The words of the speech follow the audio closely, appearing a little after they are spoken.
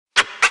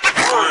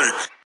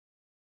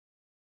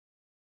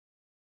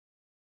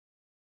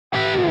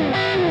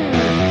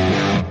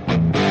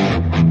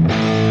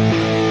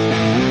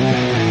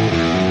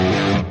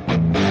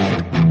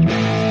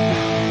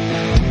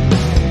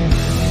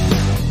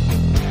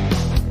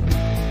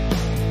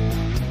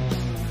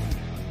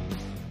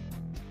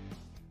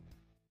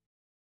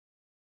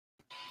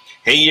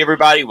Hey,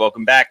 everybody.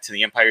 Welcome back to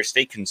the Empire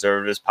State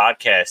Conservatives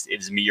podcast.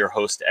 It is me, your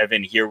host,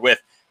 Evan, here with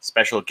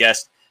special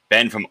guest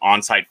Ben from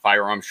Onsite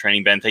Firearms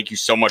Training. Ben, thank you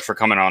so much for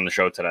coming on the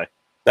show today.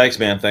 Thanks,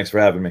 man. Thanks for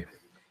having me.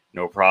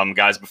 No problem,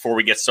 guys. Before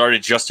we get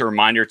started, just a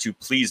reminder to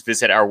please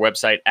visit our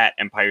website at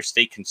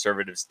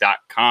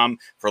empirestateconservatives.com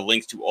for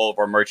links to all of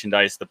our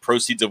merchandise, the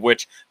proceeds of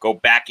which go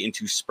back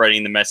into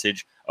spreading the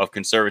message of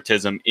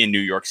conservatism in New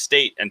York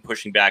State and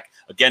pushing back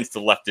against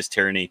the leftist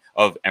tyranny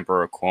of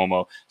Emperor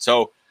Cuomo.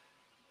 So,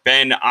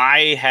 Ben,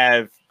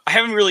 I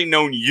haven't really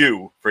known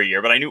you for a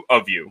year, but I knew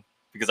of you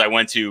because I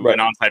went to an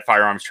Onsite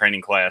Firearms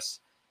training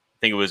class. I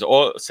think it was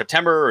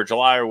September or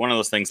July or one of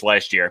those things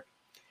last year.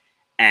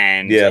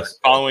 And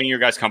following your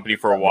guys' company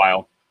for a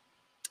while.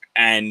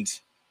 And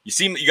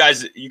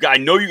I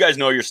know you guys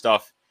know your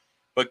stuff,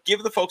 but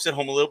give the folks at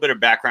home a little bit of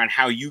background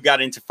how you got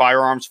into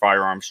firearms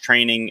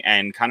training,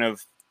 and kind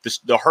of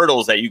the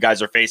hurdles that you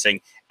guys are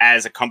facing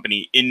as a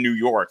company in New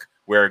York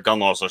where gun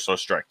laws are so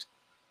strict.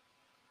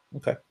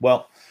 Okay.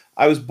 Well,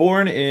 I was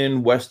born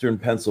in Western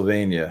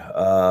Pennsylvania,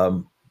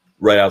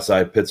 right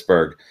outside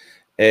Pittsburgh,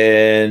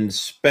 and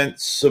spent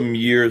some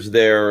years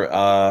there.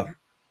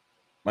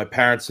 My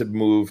parents had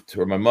moved,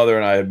 or my mother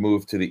and I had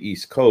moved to the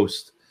East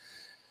Coast,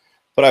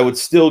 but I would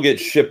still get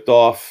shipped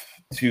off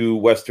to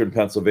Western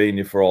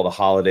Pennsylvania for all the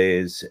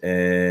holidays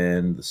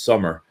and the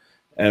summer.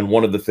 And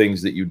one of the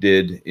things that you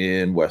did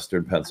in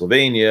Western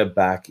Pennsylvania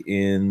back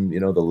in,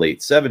 the late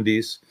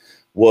 70s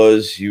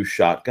was you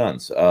shot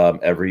guns.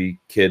 Every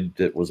kid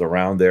that was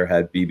around there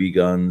had BB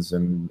guns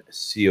and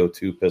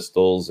CO2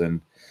 pistols.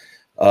 And,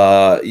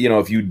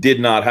 if you did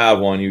not have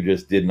one, you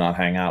just did not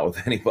hang out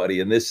with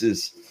anybody. And this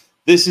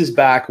is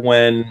back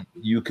when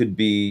you could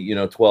be,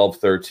 12,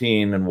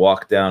 13 and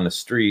walk down the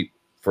street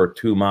for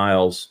 2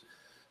 miles,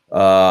 with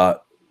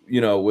a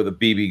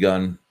BB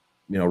gun,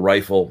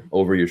 rifle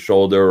over your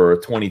shoulder or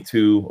a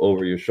 22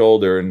 over your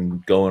shoulder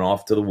and going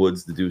off to the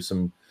woods to do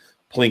some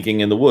plinking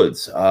in the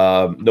woods.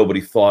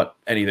 Nobody thought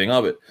anything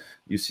of it.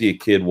 You see a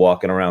kid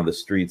walking around the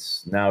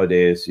streets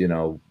nowadays,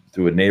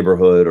 through a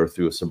neighborhood or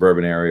through a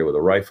suburban area with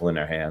a rifle in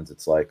their hands.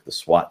 It's like the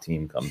SWAT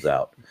team comes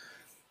out.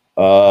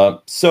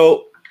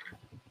 So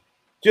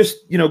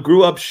just,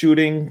 grew up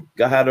shooting.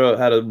 I had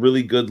a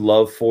really good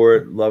love for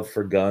it, love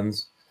for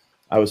guns.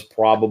 I was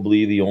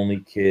probably the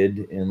only kid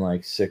in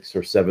like 6th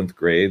or 7th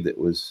grade that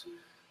was,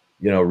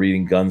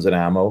 reading Guns and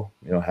Ammo,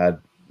 had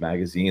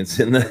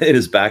magazines in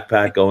his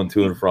backpack going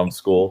to and from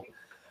school.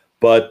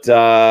 But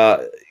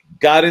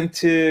got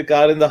into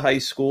high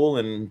school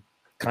and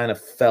kind of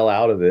fell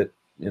out of it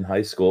in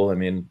high school. I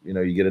mean,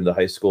 you get into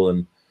high school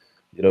and,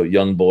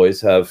 young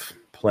boys have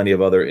plenty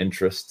of other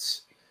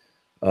interests.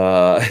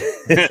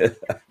 If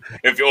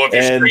you're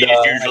straight,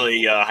 it's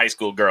usually high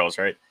school girls,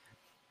 right?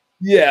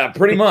 Yeah,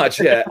 pretty much.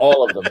 Yeah,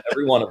 all of them,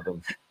 every one of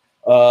them.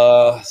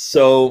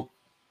 So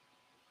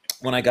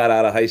when I got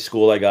out of high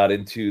school, I got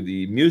into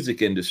the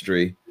music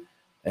industry,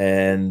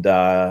 and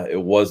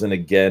it wasn't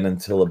again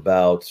until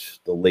about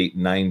the late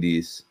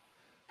 90s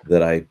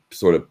that I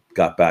sort of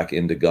got back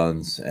into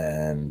guns,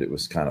 and it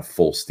was kind of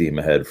full steam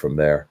ahead from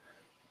there.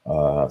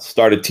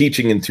 Started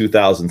teaching in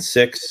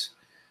 2006.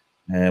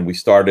 And we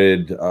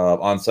started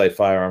Onsite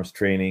Firearms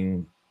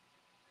Training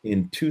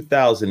in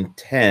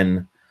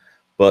 2010,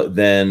 but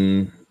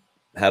then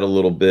had a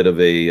little bit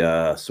of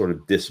a sort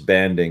of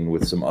disbanding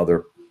with some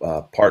other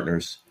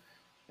partners.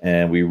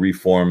 And we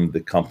reformed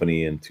the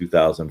company in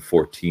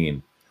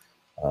 2014.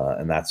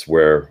 And that's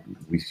where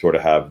we sort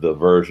of have the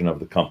version of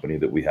the company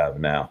that we have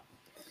now.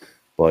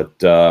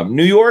 But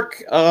New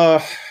York,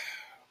 a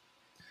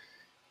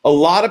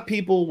lot of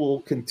people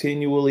will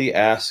continually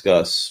ask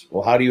us,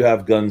 well, how do you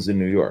have guns in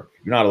New York?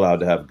 You're not allowed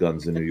to have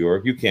guns in New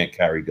York. You can't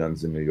carry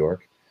guns in New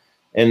York.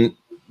 And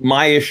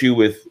my issue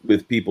with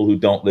people who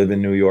don't live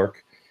in New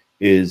York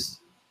is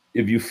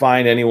if you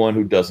find anyone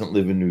who doesn't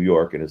live in New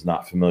York and is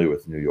not familiar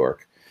with New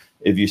York,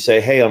 if you say,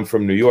 hey, I'm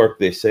from New York,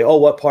 they say, oh,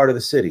 what part of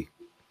the city?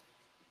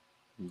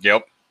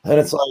 Yep. And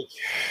it's like,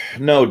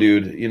 no,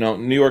 dude,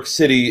 New York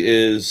City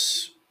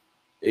is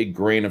a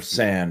grain of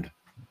sand,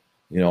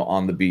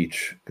 on the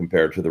beach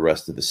compared to the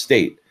rest of the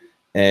state.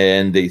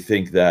 And they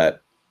think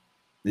that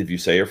if you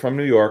say you're from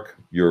New York,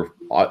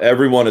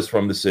 everyone is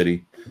from the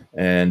city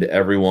and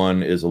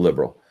everyone is a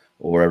liberal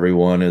or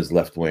everyone is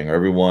left wing or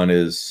everyone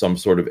is some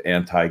sort of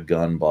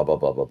anti-gun, blah, blah,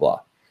 blah, blah, blah.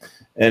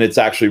 And it's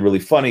actually really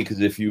funny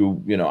because if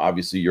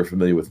obviously you're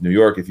familiar with New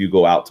York, if you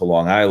go out to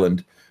Long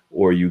Island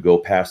or you go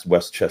past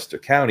Westchester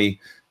County,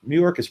 New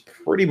York is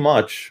pretty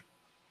much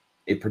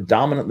a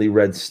predominantly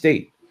red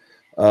state.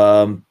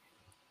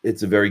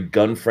 It's a very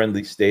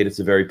gun-friendly state. It's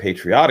a very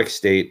patriotic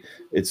state.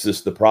 It's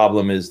just the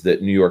problem is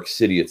that New York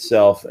City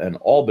itself and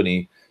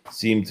Albany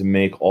seem to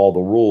make all the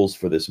rules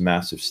for this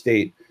massive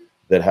state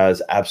that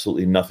has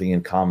absolutely nothing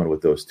in common with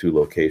those two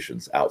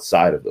locations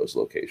outside of those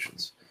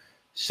locations.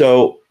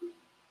 So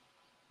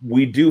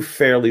we do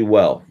fairly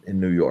well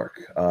in New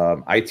York.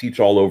 I teach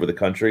all over the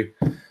country,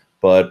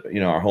 but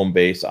our home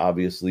base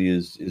obviously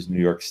is New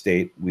York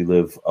State. We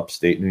live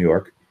upstate New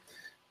York,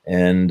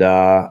 and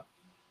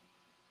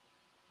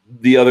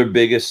the other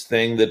biggest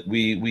thing that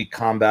we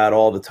combat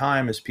all the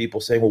time is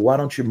people saying, well, why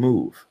don't you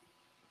move?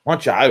 Why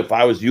don't you? If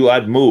I was you,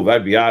 I'd move.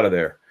 I'd be out of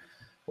there.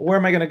 Well, where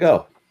am I going to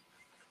go?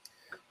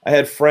 I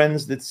had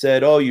friends that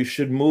said, oh, you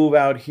should move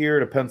out here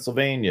to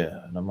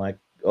Pennsylvania. And I'm like,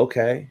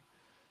 okay,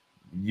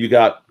 you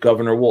got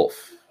Governor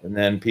Wolf. And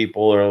then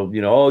people are,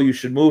 oh, you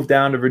should move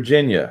down to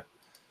Virginia.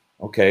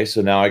 Okay,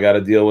 so now I got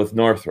to deal with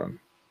Northam.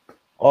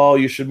 Oh,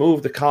 you should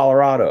move to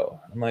Colorado.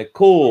 I'm like,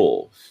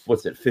 cool.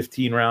 What's it,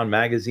 15-round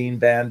magazine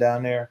ban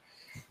down there?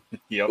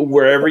 Yep.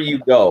 Wherever you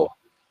go,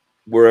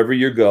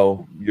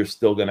 you're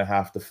still going to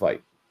have to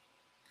fight.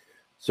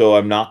 So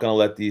I'm not going to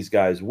let these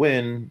guys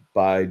win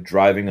by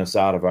driving us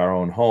out of our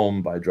own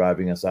home, by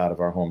driving us out of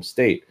our home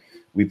state.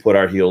 We put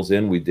our heels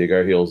in, we dig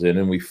our heels in,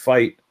 and we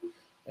fight.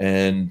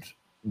 And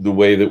the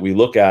way that we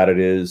look at it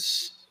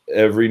is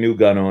every new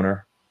gun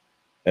owner,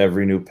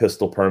 every new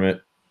pistol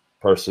permit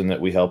person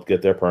that we help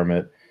get their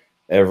permit,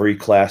 every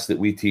class that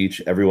we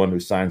teach, everyone who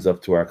signs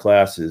up to our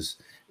classes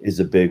is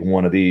a big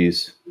one of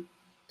these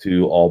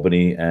to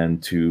Albany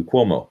and to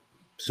Cuomo.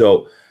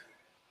 So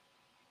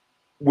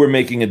we're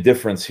making a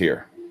difference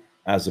here,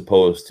 as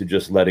opposed to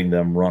just letting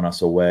them run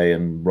us away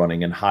and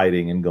running and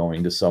hiding and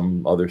going to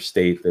some other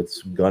state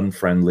that's gun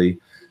friendly.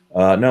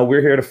 No,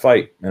 we're here to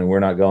fight, and we're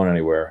not going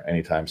anywhere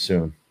anytime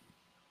soon.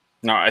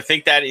 No, I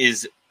think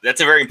that's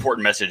a very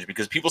important message,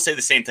 because people say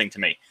the same thing to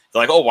me.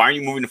 They're like, oh, why aren't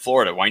you moving to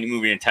Florida? Why aren't you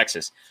moving to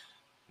Texas?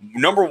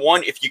 Number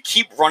one, if you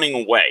keep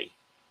running away,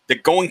 they're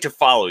going to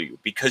follow you,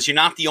 because you're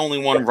not the only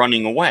one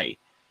running away.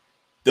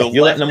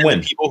 You're letting them win.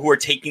 The people who are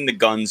taking the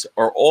guns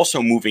are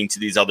also moving to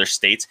these other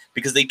states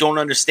because they don't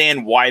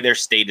understand why their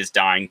state is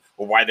dying,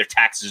 or why their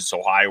taxes are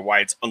so high, or why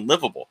it's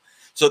unlivable.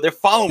 So they're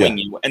following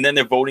you, and then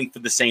they're voting for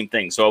the same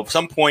thing. So at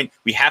some point,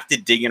 we have to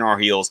dig in our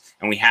heels,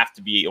 and we have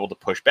to be able to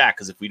push back,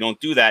 because if we don't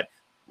do that,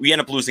 we end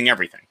up losing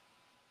everything.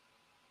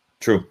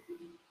 True.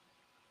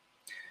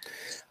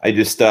 I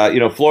just,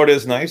 Florida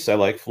is nice. I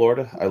like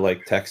Florida. I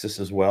like Texas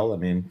as well. I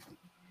mean,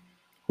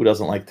 who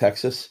doesn't like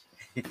Texas?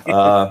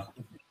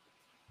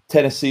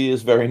 Tennessee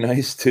is very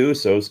nice too.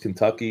 So is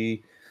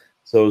Kentucky.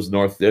 So is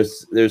North.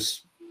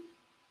 There's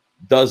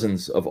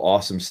dozens of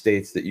awesome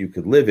states that you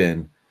could live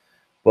in.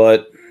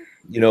 But,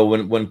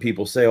 when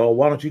people say, oh,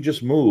 why don't you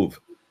just move?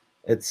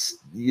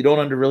 You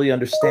don't really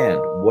understand.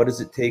 What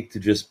does it take to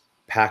just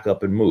pack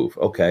up and move?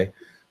 Okay,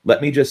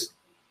 let me just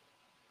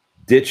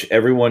ditch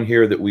everyone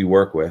here that we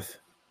work with.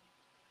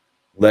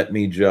 Let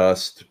me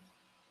just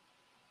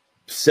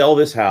sell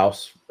this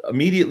house,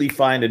 immediately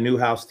find a new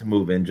house to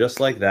move in, just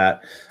like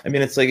that. I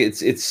mean,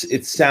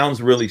 it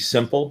sounds really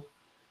simple,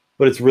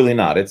 but it's really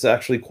not. It's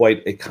actually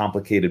quite a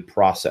complicated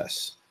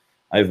process.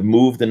 I've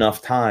moved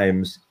enough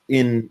times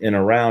in and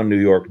around New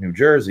York, New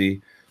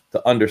Jersey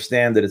to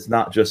understand that it's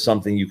not just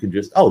something you can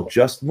just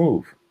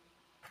move.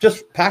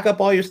 Just pack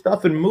up all your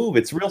stuff and move.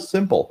 It's real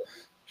simple.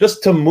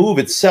 Just to move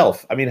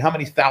itself. I mean, how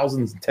many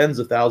thousands, tens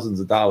of thousands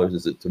of dollars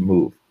is it to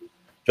move?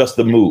 Just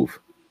the move.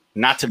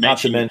 Not to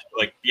mention,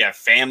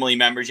 family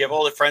members. You have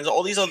all the friends,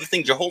 all these other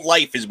things. Your whole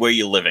life is where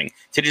you're living.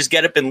 To just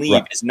get up and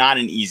leave is not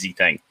an easy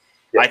thing.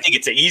 Yeah. I think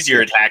it's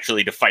easier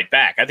to fight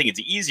back. I think it's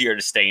easier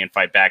to stay and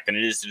fight back than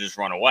it is to just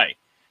run away.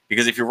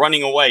 Because if you're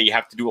running away, you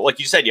have to do, like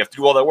you said, you have to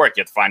do all that work.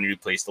 You have to find a new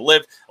place to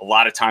live. A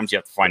lot of times you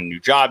have to find a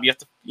new job. You have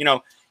to,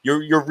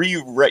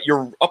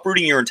 you're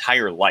uprooting your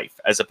entire life,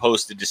 as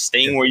opposed to just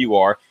staying where you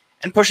are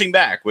and pushing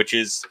back, which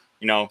is,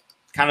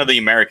 kind of the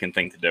American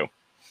thing to do.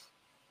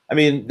 I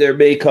mean, there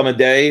may come a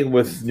day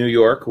with New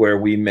York where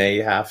we may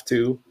have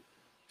to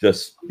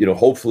just,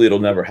 hopefully it'll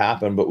never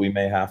happen, but we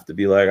may have to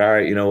be like, all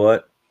right, you know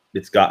what?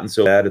 It's gotten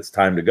so bad, it's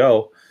time to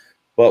go.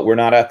 But we're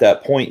not at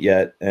that point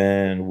yet,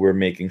 and we're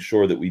making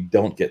sure that we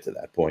don't get to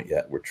that point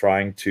yet. We're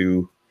trying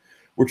to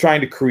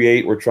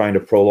create, we're trying to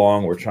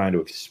prolong, we're trying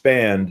to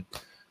expand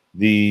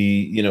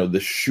the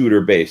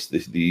shooter base,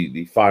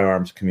 the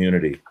firearms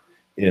community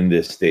in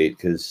this state,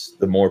 because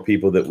the more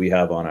people that we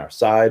have on our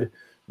side,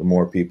 the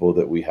more people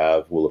that we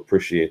have will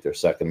appreciate their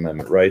Second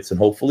Amendment rights and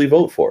hopefully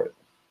vote for it.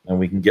 And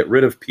we can get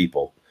rid of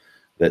people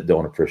that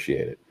don't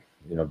appreciate it.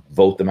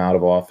 Vote them out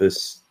of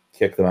office,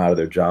 kick them out of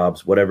their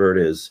jobs, whatever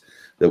it is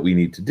that we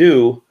need to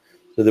do,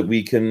 so that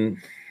we can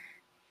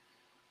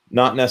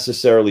not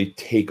necessarily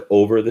take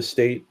over the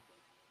state,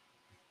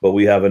 but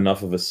we have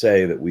enough of a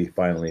say that we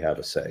finally have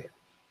a say.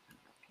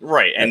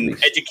 Right. And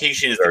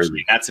education is the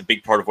key. That's a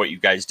big part of what you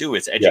guys do,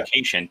 is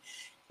education.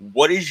 Yeah.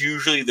 What is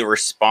usually the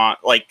response?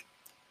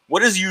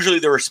 What is usually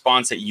the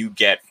response that you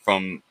get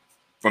from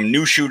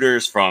new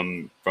shooters,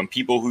 from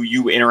people who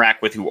you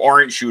interact with who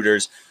aren't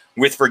shooters,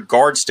 with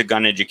regards to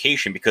gun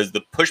education? Because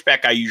the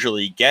pushback I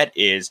usually get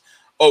is,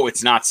 oh,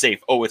 it's not safe.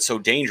 Oh, it's so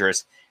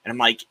dangerous. And I'm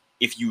like,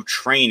 if you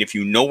train, if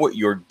you know what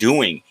you're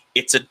doing,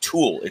 it's a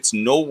tool. It's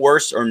no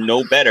worse or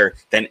no better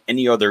than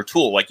any other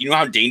tool. Like, you know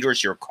how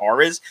dangerous your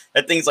car is?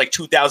 That thing's like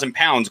 2,000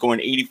 pounds going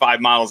 85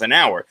 miles an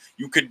hour.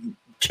 You could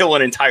kill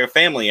an entire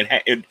family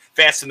and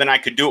faster than I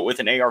could do it with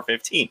an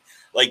AR-15.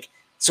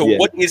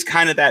 What is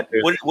kind of that?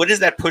 What is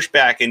that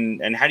pushback,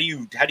 and how do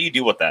you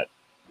deal with that?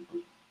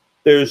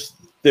 There's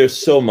there's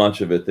so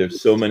much of it.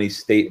 There's so many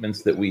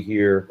statements that we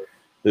hear.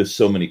 There's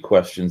so many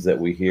questions that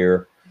we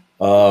hear.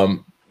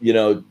 You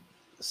know,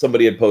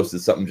 somebody had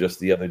posted something just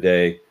the other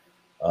day,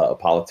 a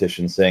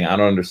politician saying, I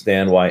don't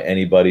understand why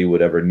anybody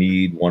would ever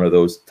need one of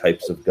those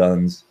types of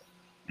guns.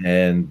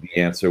 And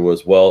the answer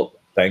was, well,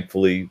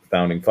 thankfully,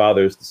 founding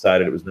fathers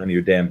decided it was none of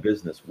your damn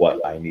business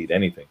what I need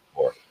anything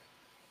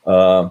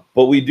for.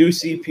 But we do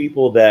see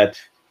people that,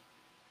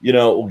 you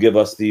know, will give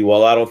us the,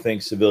 well, I don't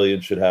think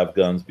civilians should have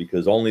guns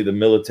because only the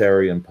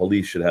military and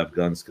police should have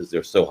guns because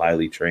they're so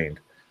highly trained.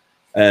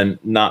 And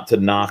not to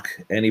knock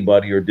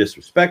anybody or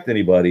disrespect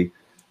anybody,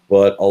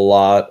 but a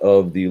lot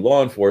of the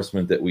law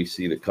enforcement that we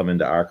see that come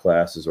into our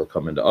classes or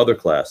come into other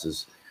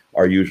classes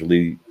are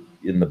usually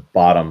in the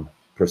bottom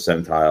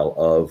percentile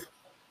of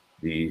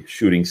the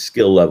shooting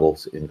skill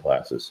levels in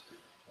classes.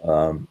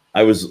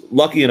 I was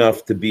lucky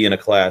enough to be in a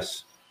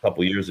class a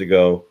couple years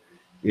ago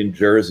in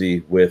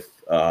Jersey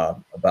with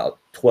about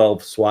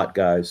 12 SWAT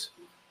guys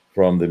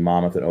from the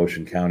Monmouth and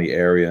Ocean County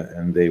area,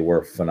 and they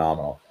were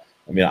phenomenal.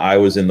 I mean, I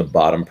was in the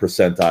bottom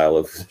percentile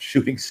of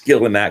shooting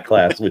skill in that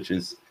class, which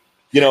is,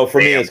 you know, for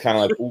me, it's kind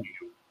of like,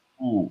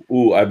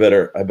 ooh, I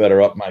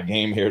better up my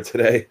game here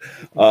today.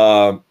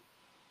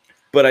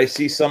 But I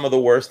see some of the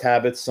worst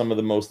habits, some of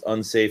the most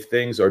unsafe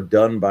things are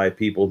done by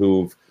people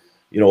who've,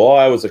 you know, oh,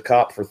 I was a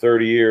cop for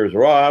 30 years,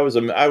 or oh, I was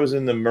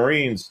in the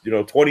Marines, you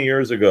know, 20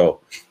 years ago.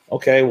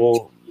 Okay,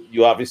 well,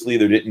 you obviously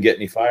either didn't get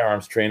any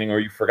firearms training or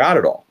you forgot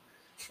it all.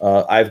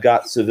 I've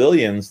got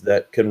civilians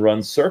that can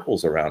run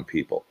circles around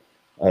people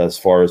as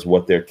far as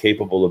what they're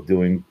capable of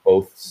doing,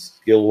 both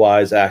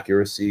skill-wise,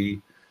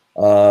 accuracy,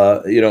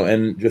 you know,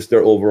 and just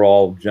their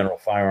overall general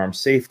firearm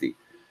safety.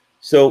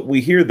 So we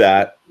hear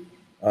that,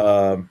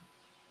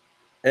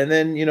 and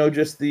then, you know,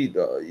 just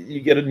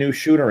you get a new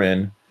shooter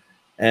in,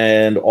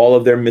 and all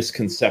of their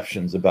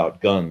misconceptions about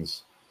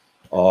guns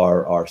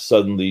are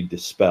suddenly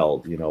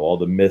dispelled. You know, all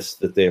the myths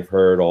that they've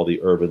heard, all the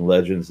urban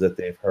legends that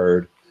they've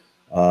heard,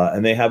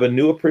 and they have a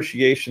new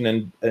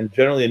appreciation and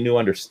generally a new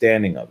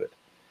understanding of it,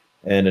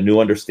 and a new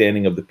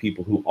understanding of the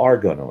people who are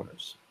gun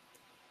owners.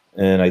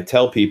 And I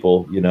tell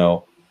people, you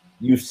know,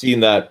 you've seen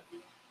that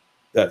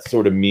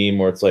sort of meme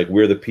where it's like,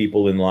 we're the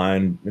people in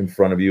line in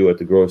front of you at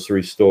the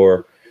grocery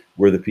store.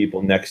 We're the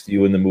people next to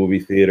you in the movie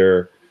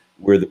theater.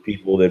 We're the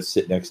people that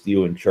sit next to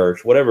you in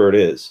church, whatever it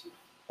is.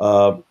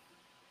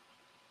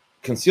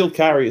 Concealed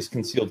carry is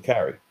concealed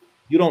carry.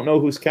 You don't know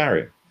who's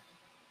carrying,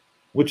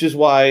 which is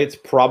why it's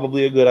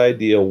probably a good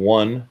idea,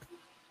 one,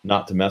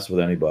 not to mess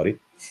with anybody.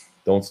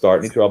 Don't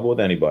start any trouble with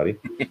anybody.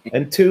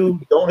 And two,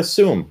 don't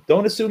assume.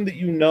 Don't assume that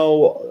you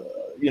know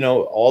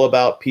all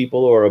about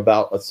people or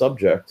about a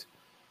subject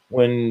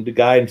when the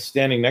guy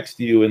standing next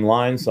to you in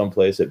line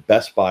someplace at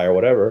Best Buy or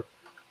whatever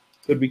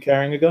could be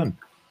carrying a gun.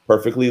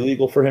 Perfectly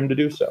legal for him to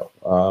do so.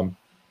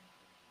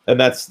 And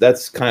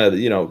that's kind of,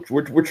 you know,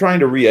 we're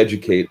trying to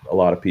re-educate a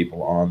lot of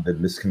people on the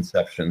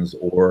misconceptions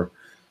or,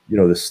 you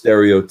know, the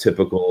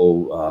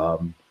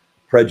stereotypical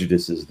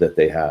prejudices that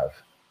they have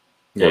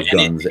for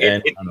guns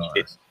and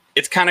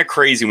it's kind of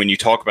crazy when you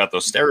talk about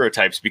those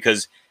stereotypes,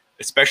 because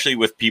especially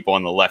with people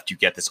on the left, you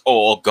get this, oh,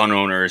 all gun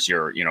owners,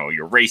 you're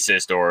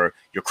racist or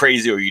you're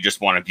crazy or you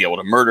just want to be able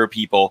to murder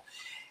people.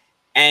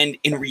 And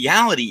in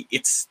reality,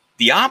 it's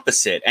the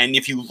opposite. And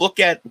if you look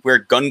at where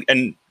gun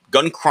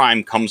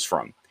crime comes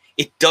from,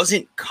 it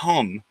doesn't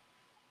come,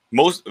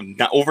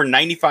 over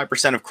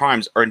 95% of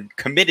crimes are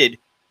committed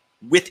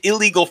with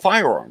illegal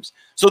firearms.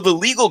 So the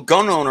legal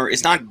gun owner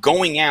is not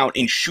going out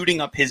and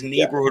shooting up his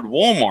neighborhood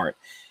Walmart.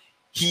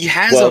 He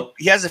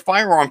has a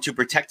firearm to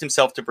protect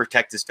himself, to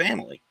protect his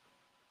family.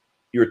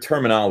 Your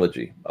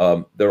terminology.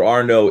 There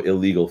are no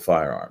illegal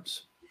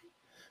firearms.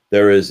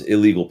 There is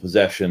illegal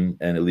possession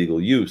and illegal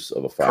use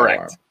of a firearm.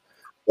 Correct.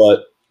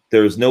 But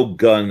there is no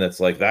gun that's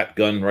like, that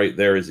gun right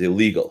there is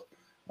illegal.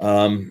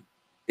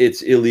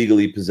 It's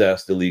illegally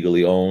possessed,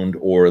 illegally owned,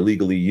 or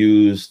illegally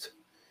used,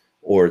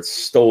 or it's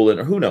stolen,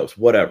 or who knows,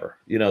 whatever.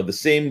 You know, the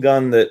same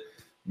gun that,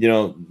 you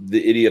know,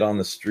 the idiot on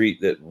the street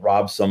that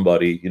robs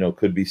somebody, you know,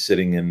 could be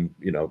sitting in,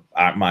 you know,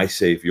 my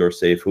safe, your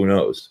safe, who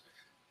knows.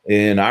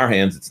 In our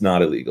hands, it's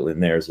not illegal. In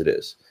theirs, it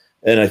is.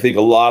 And I think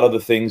a lot of the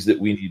things that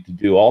we need to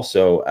do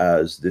also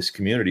as this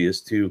community is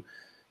to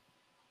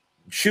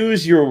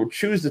choose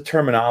the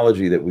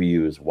terminology that we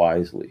use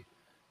wisely.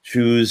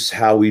 Choose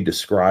how we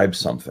describe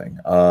something.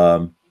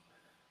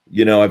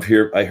 You know,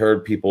 I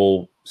heard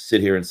people sit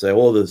here and say,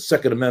 "Well, the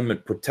Second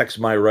Amendment protects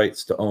my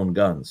rights to own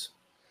guns."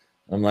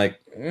 I'm like,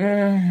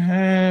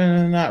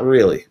 not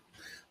really.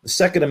 The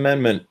Second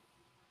Amendment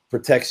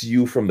protects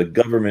you from the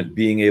government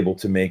being able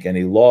to make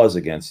any laws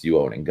against you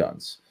owning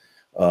guns.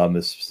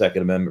 The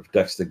Second Amendment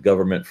protects the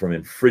government from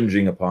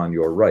infringing upon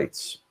your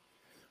rights.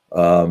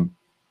 All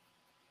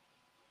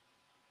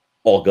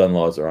gun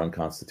laws are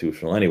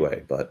unconstitutional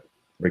anyway, but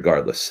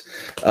regardless,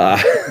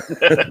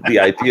 the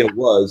idea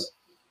was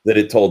that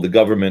it told the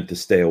government to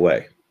stay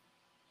away.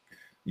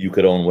 You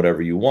could own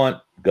whatever you want.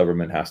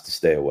 Government has to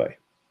stay away.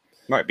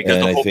 Right, because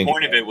And the I whole think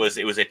point of it was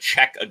a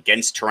check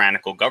against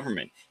tyrannical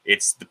government.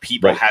 It's the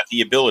people right, have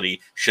the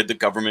ability, should the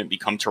government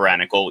become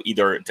tyrannical,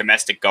 either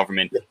domestic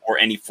government or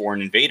any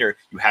foreign invader,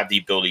 you have the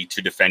ability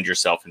to defend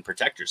yourself and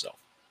protect yourself.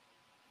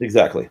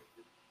 exactly.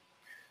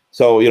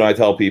 So, you know, I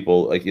tell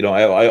people, like, you know,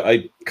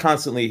 I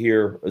constantly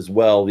hear as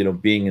well, you know,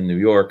 being in New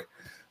York,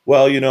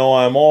 well, you know,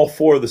 I'm all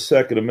for the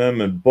Second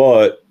Amendment,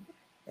 but,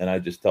 and I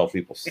just tell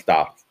people,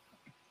 stop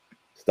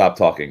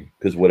talking,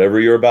 because whatever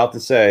you're about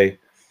to say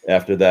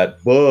after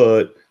that,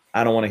 but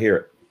I don't want to hear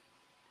it.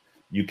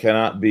 You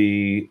cannot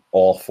be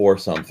all for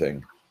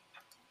something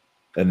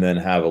and then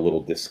have a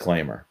little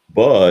disclaimer.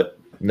 But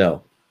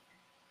no,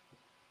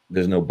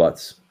 there's no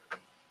buts.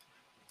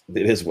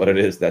 It is what it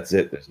is. That's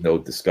it. There's no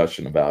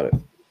discussion about it.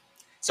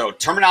 So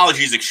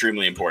terminology is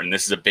extremely important.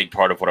 This is a big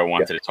part of what I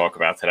wanted to talk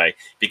about today,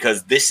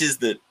 because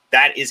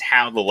that is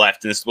how the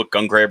left, and this is what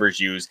gun grabbers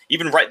use.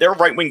 Even there are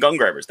right-wing gun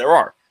grabbers. There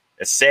are.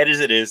 As sad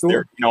as it is,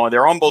 Sure.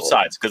 they're on both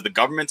sides, because the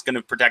government's going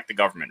to protect the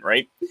government,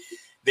 right?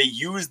 They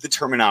use the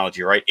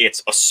terminology, right?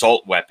 It's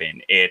assault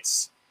weapon.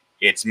 It's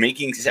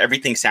making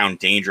everything sound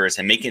dangerous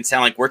and making it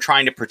sound like we're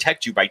trying to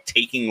protect you by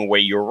taking away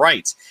your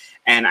rights.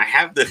 And I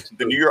have the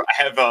New York,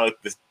 I have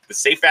the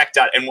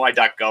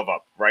safeact.ny.gov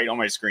up right on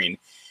my screen.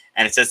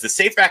 And it says the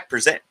SAFE Act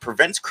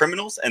prevents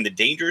criminals and the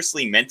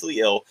dangerously mentally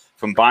ill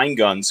from buying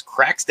guns,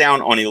 cracks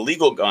down on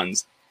illegal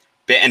guns,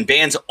 and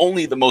bans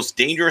only the most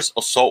dangerous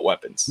assault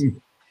weapons.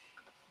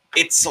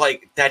 It's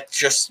like, that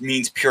just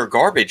means pure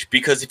garbage,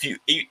 because if you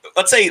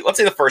let's say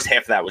the first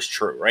half of that was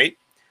true, right?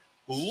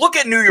 Look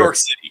at New York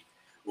City.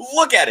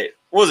 Look at it.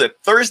 What was it?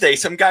 Thursday,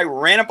 some guy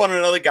ran up on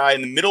another guy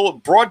in the middle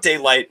of broad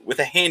daylight with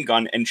a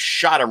handgun and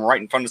shot him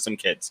right in front of some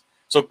kids.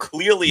 So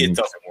clearly it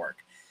doesn't work.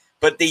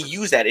 But they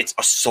use that. It's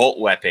assault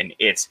weapon.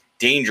 It's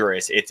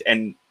dangerous.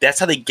 And that's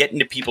how they get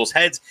into people's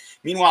heads.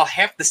 Meanwhile,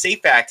 half the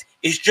SAFE Act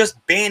is just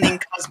banning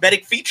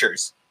cosmetic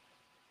features.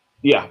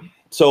 Yeah.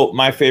 So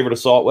my favorite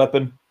assault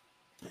weapon,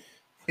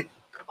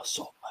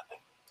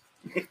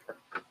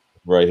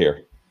 right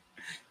here.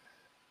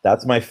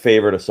 That's my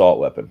favorite assault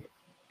weapon.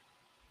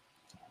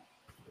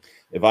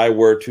 If I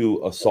were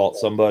to assault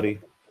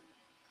somebody,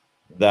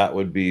 that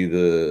would be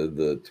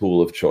the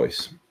tool of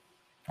choice,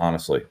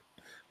 honestly.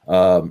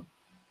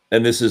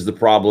 And this is the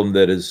problem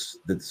that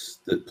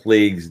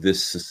plagues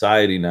this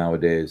society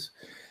nowadays,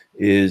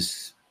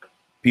 is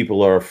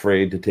people are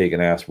afraid to take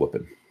an ass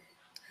whooping.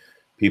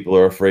 People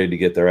are afraid to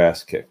get their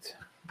ass kicked.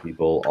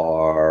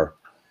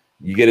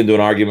 You get into an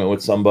argument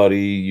with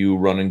somebody, you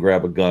run and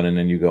grab a gun, and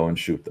then you go and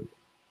shoot them.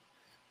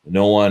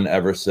 No one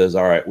ever says,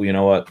 all right, well, you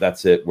know what?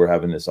 That's it. We're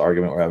having this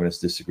argument. We're having this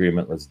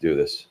disagreement. Let's do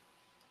this.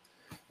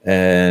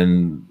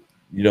 And,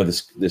 you know,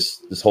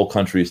 this whole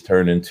country has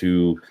turned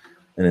into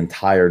an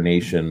entire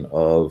nation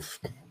of,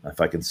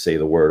 if I can say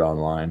the word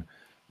online,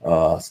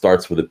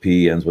 starts with a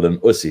P, ends with an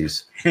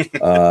ussies.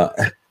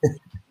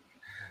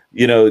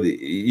 You know,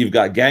 you've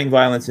got gang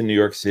violence in New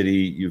York City.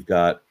 You've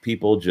got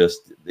people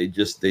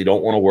they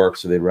don't want to work,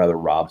 so they'd rather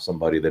rob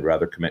somebody. They'd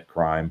rather commit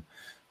crime.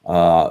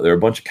 They're a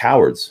bunch of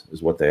cowards,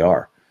 is what they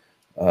are.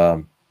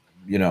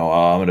 You know,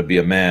 I'm going to be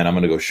a man. I'm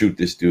going to go shoot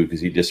this dude because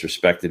he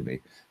disrespected me.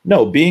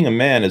 No, being a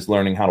man is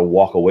learning how to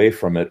walk away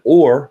from it,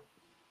 or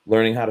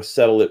learning how to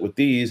settle it with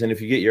these. And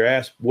if you get your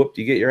ass whooped,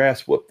 you get your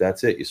ass whooped.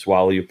 That's it. You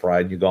swallow your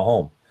pride and you go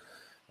home.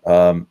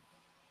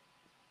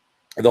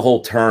 The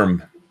whole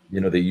term, you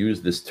know, they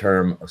use this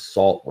term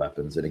assault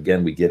weapons. And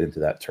again, we get into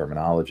that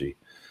terminology.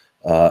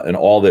 And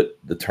all that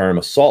the term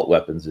assault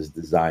weapons is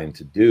designed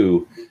to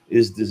do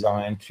is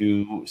designed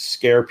to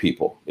scare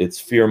people. It's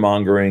fear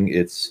mongering.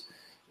 It's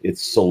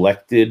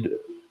selected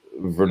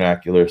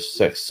vernacular,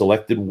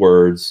 selected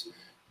words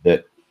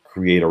that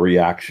create a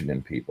reaction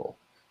in people.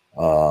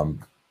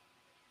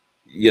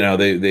 You know,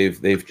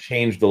 they've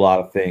changed a lot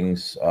of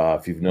things.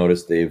 If you've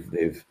noticed,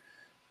 they've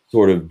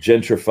sort of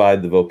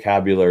gentrified the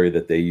vocabulary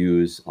that they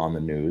use on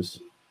the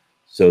news,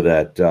 so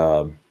that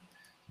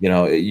you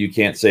know, you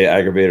can't say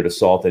aggravated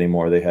assault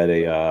anymore. They had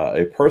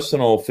a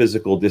personal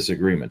physical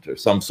disagreement, or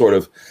some sort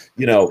of,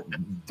 you know,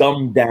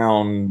 dumbed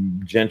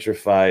down,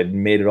 gentrified,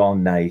 made it all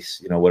nice,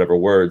 you know, whatever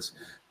words.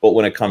 But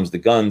when it comes to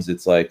guns,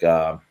 it's like,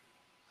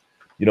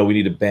 you know, we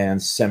need to ban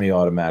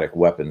semi-automatic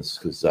weapons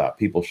because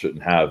people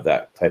shouldn't have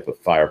that type of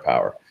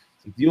firepower.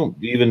 Do you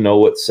even know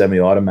what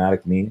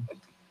semi-automatic means?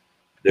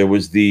 There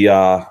was the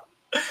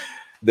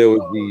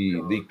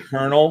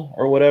colonel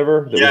or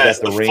whatever that was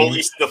at the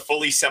range. The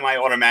fully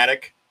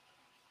semi-automatic.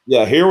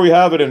 Yeah, here we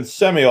have it in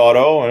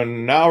semi-auto,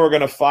 and now we're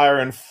going to fire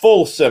in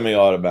full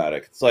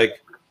semi-automatic. It's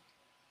like,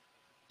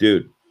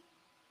 dude,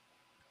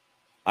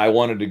 I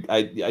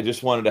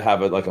just wanted to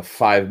have a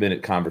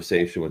 5-minute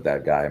conversation with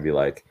that guy and be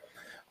like,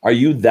 are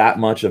you that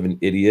much of an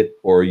idiot,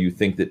 or you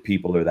think that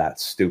people are that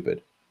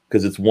stupid?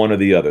 Because it's one or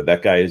the other.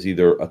 That guy is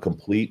either a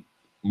complete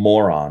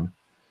moron,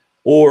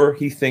 or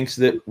he thinks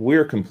that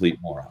we're complete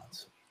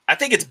morons. I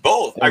think it's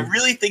both. I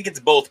really think it's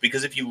both,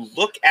 because if you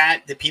look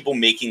at the people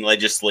making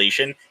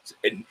legislation,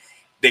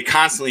 They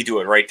constantly do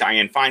it, right?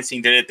 Dianne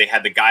Feinstein did it. They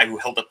had the guy who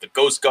held up the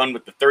ghost gun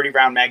with the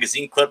 30-round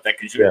magazine clip that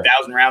can shoot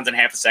 1,000 rounds in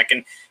half a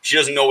second. She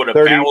doesn't know what a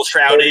barrel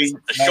shroud is.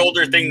 The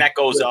shoulder thing that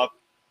goes up.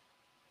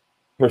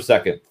 Per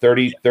second.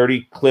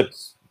 30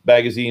 clips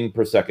magazine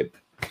per second.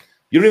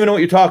 You don't even know what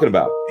you're talking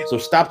about. So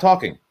stop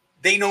talking.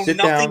 They know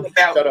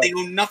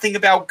nothing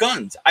about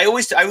guns. I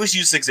always use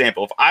this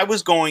example. If I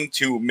was going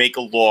to make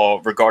a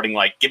law regarding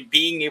like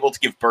being able to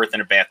give birth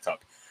in a bathtub,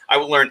 I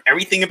would learn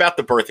everything about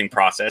the birthing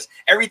process,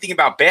 everything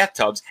about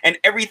bathtubs, and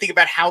everything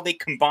about how they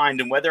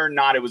combined and whether or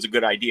not it was a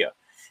good idea.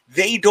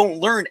 They don't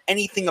learn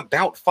anything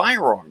about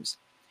firearms.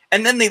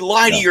 And then they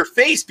lie to your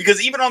face,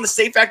 because even on the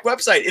Safe Act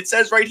website, it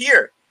says right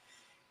here,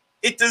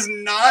 it does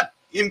not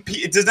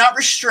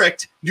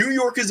restrict New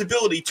Yorkers'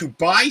 ability to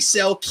buy,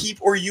 sell,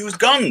 keep, or use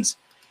guns.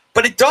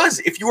 But it does.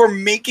 If you are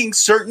making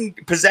certain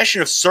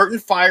possession of certain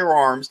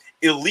firearms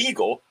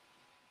illegal,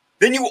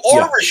 then you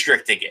are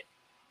restricting it.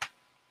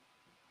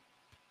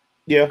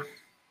 Yeah.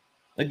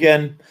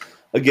 Again,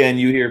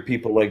 you hear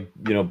people like,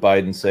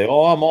 Biden say,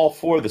 "Oh, I'm all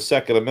for the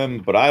Second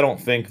Amendment, but I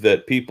don't think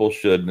that people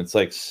should." And it's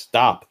like,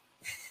 stop.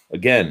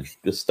 Again,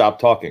 just stop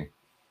talking.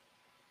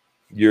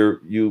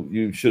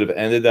 You should have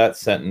ended that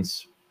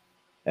sentence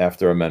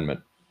after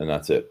amendment, and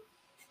that's it.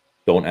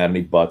 Don't add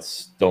any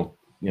buts. Don't,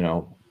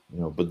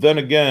 but then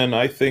again,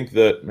 I think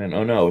that,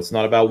 no, it's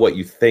not about what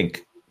you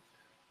think.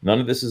 None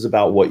of this is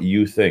about what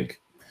you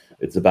think.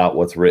 It's about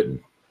what's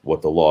written,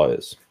 what the law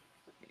is.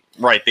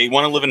 Right. They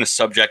want to live in a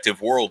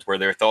subjective world where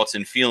their thoughts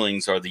and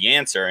feelings are the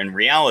answer. In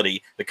reality,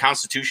 the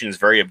Constitution is a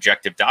very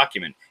objective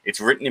document.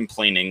 It's written in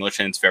plain English,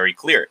 and it's very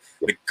clear.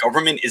 The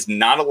government is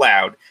not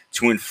allowed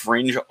to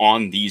infringe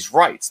on these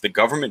rights. The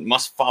government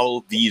must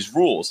follow these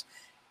rules.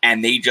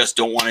 And they just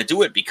don't want to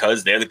do it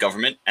because they're the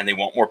government and they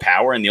want more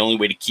power. And the only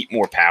way to keep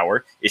more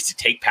power is to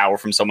take power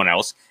from someone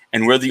else.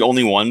 And we're the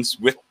only ones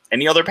with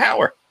any other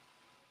power.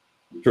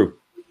 True.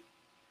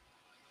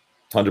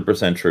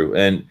 100% true.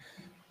 And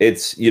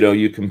it's,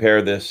 you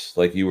compare this,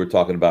 like you were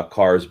talking about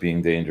cars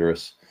being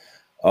dangerous.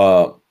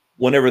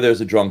 Whenever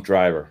there's a drunk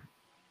driver,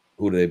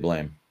 who do they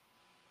blame?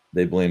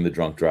 They blame the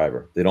drunk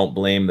driver. They don't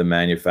blame the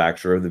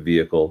manufacturer of the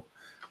vehicle.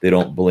 They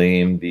don't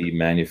blame the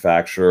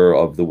manufacturer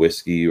of the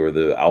whiskey or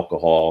the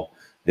alcohol.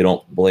 They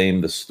don't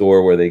blame the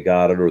store where they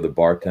got it or the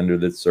bartender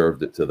that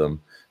served it to them.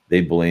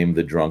 They blame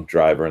the drunk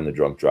driver and the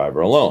drunk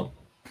driver alone.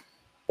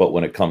 But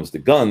when it comes to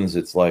guns,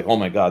 it's like, oh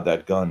my God,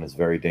 that gun is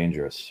very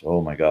dangerous.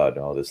 Oh my God,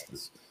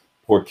 this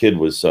poor kid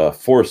was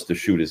forced to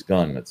shoot his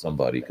gun at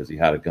somebody because he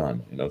had a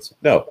gun.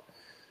 No.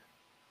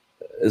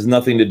 It has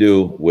nothing to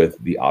do with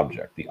the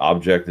object. The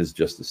object is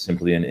just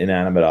simply an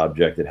inanimate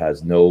object. It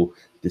has no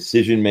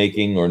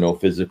decision-making or no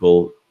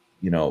physical,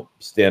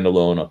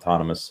 standalone,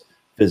 autonomous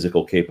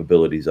physical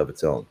capabilities of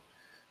its own.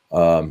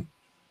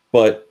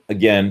 But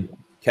again,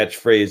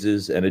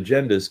 catchphrases and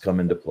agendas come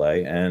into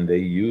play, and they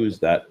use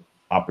that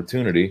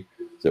opportunity.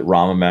 That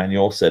Rahm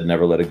Emanuel said,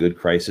 "Never let a good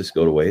crisis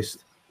go to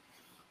waste."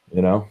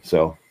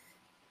 So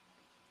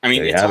I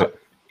mean,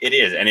 it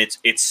is, and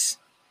it's.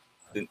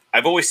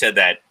 I've always said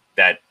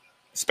that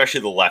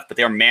especially the left, but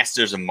they are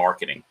masters of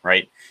marketing,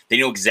 right? They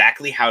know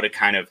exactly how to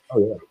kind of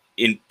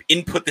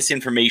input this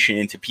information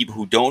into people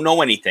who don't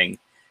know anything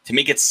to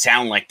make it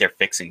sound like they're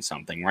fixing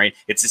something, right?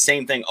 It's the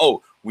same thing.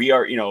 Oh,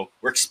 we're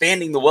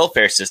expanding the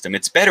welfare system.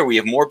 It's better. We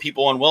have more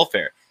people on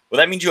welfare. Well,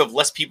 that means you have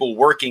less people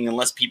working and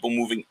less people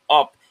moving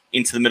up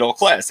into the middle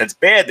class. That's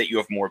bad that you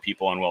have more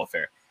people on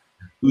welfare.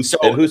 Who's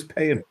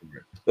paying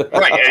for it?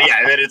 Right.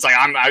 Yeah. And it's like,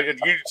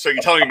 so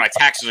you're telling me my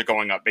taxes are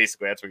going up.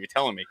 Basically, that's what you're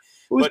telling me.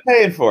 Who's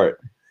paying for it?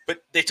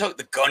 But they talk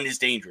the gun is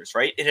dangerous,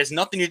 right? It has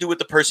nothing to do with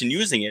the person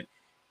using it.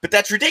 But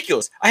that's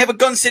ridiculous. I have a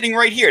gun sitting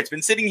right here. It's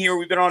been sitting here.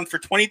 We've been on for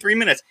 23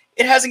 minutes.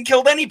 It hasn't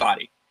killed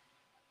anybody.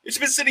 It's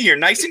been sitting here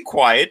nice and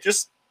quiet,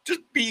 just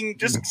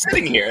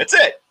sitting here. That's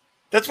it.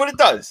 That's what it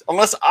does.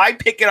 Unless I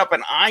pick it up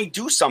and I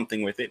do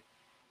something with it,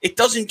 it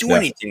doesn't do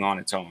anything on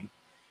its own.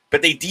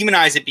 But they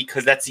demonize it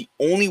because that's the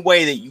only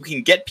way that you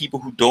can get people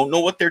who don't know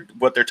what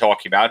they're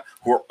talking about,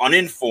 who are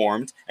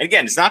uninformed. And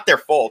again, it's not their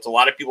fault. A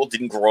lot of people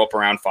didn't grow up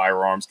around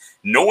firearms.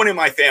 No one in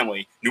my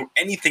family knew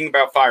anything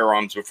about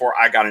firearms before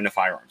I got into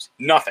firearms.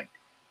 Nothing.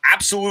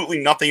 Absolutely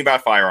nothing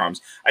about firearms.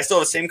 I still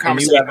have the same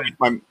conversation with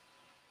my...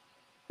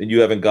 And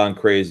you haven't gone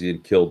crazy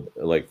and killed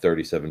like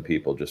 37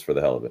 people just for the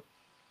hell of it.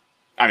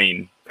 I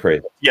mean,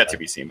 crazy. Yet to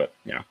be seen, but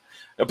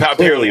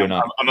apparently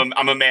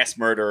I'm a mass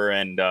murderer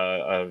and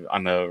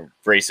I'm a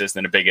racist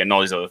and a bigot and all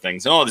these other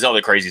things and all this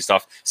other crazy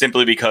stuff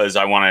simply because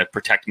I want to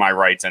protect my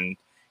rights and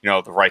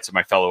the rights of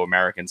my fellow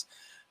Americans.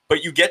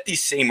 But you get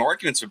these same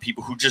arguments from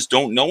people who just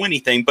don't know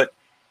anything,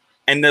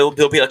 and they'll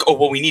be like, oh,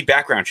 well, we need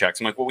background checks.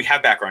 I'm like, well, we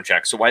have background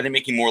checks, so why are they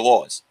making more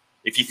laws?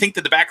 If you think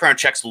that the background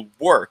checks will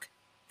work,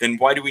 then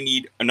why do we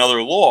need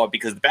another law?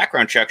 Because the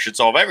background check should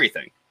solve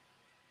everything.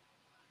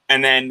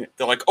 And then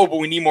they're like, oh, but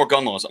we need more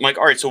gun laws. I'm like,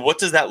 all right, so what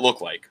does that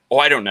look like? Oh,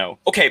 I don't know.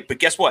 Okay, but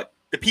guess what?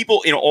 The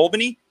people in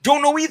Albany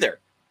don't know either.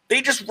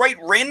 They just write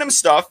random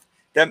stuff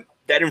that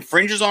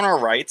infringes on our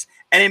rights,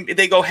 and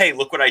they go, hey,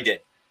 look what I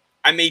did.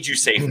 I made you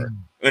safer.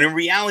 And in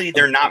reality,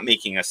 they're not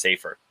making us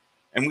safer.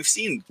 And we've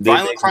seen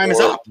violent crime is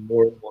up.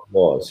 More and more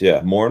laws.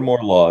 Yeah, more and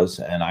more laws.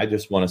 And I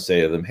just want to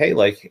say to them, hey,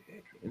 like,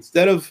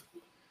 instead of,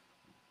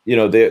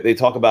 they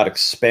talk about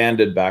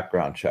expanded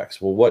background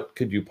checks. Well, what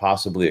could you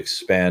possibly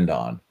expand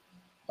on?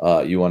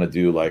 You want to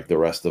do like the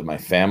rest of my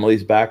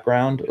family's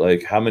background?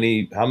 Like how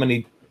many,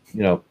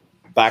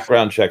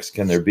 background checks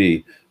can there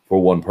be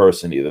for one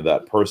person? Either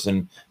that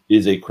person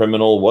is a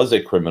criminal, was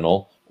a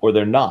criminal, or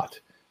they're not.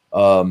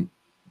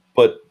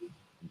 But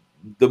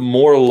the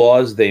more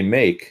laws they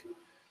make,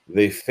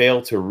 they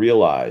fail to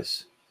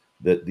realize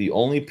that the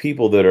only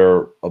people that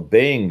are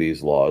obeying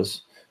these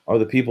laws are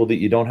the people that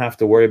you don't have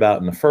to worry about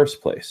in the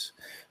first place.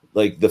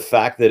 Like the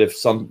fact that if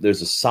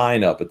there's a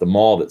sign up at the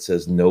mall that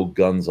says no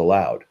guns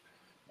allowed.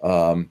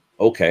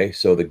 Okay,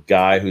 so the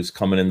guy who's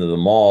coming into the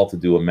mall to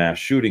do a mass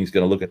shooting is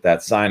going to look at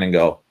that sign and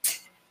go,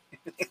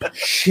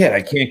 shit,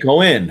 I can't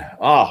go in.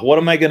 What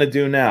am I going to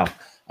do now?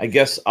 I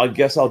guess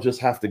I'll just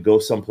have to go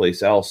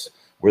someplace else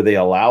where they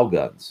allow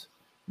guns.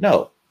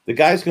 No, the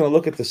guy's going to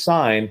look at the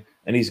sign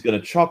and he's going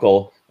to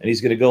chuckle and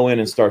he's going to go in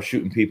and start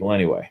shooting people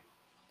anyway.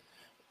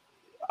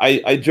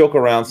 I joke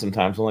around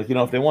sometimes. I'm like,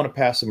 if they want to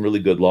pass some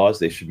really good laws,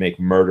 they should make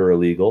murder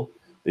illegal.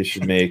 They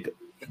should make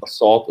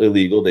assault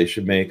illegal. They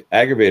should make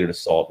aggravated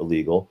assault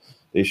illegal.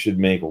 They should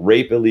make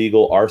rape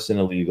illegal, arson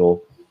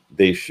illegal.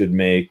 They should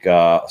make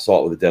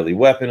assault with a deadly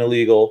weapon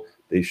illegal.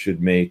 They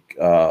should make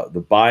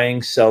the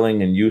buying,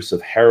 selling, and use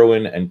of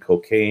heroin and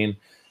cocaine,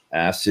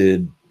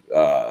 acid,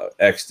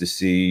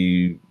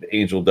 ecstasy,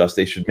 angel dust.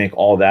 They should make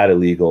all that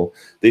illegal.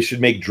 They should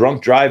make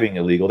drunk driving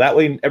illegal. That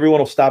way everyone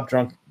will stop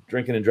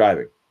drinking and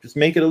driving. Just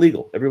make it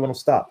illegal. Everyone will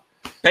stop.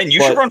 Ben,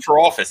 you should run for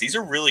office. These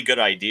are really good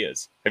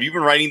ideas. Have you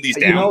been writing these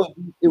down?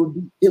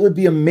 It would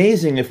be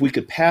amazing if we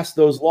could pass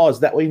those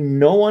laws. That way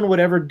no one would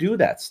ever do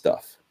that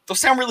stuff. Those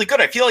sound really good.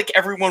 I feel like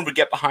everyone would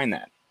get behind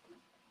that.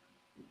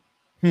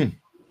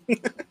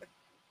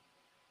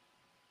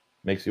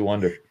 Makes you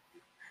wonder.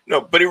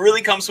 No, but it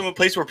really comes from a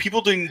place where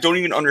people don't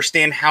even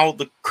understand how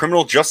the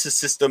criminal justice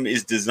system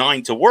is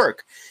designed to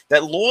work.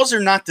 That laws are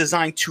not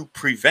designed to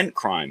prevent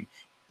crime.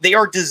 They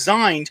are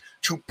designed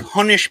to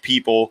punish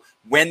people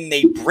when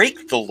they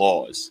break the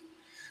laws.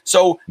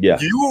 So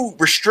you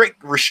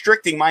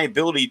restricting my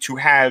ability to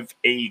have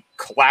a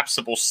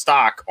collapsible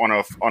stock on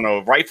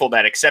a rifle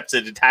that accepts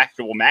a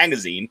detachable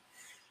magazine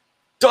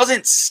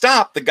doesn't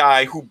stop the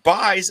guy who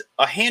buys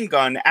a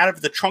handgun out of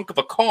the trunk of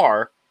a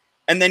car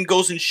and then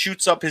goes and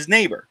shoots up his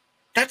neighbor.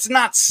 That's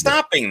not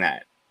stopping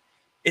that.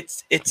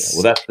 It's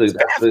that's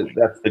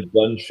the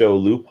gun show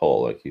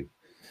loophole.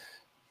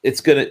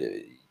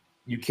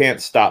 You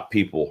can't stop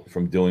people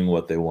from doing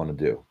what they want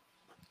to do.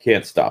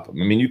 Can't stop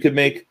them. I mean, you can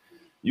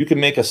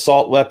make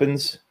assault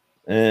weapons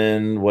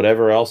and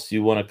whatever else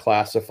you want to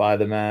classify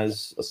them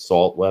as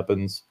assault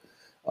weapons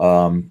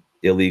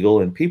illegal,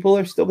 and people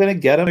are still going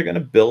to get them. They're going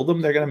to build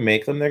them. They're going to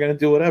make them. They're going to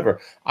do whatever.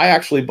 I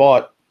actually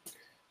bought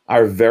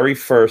our very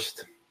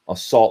first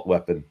assault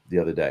weapon the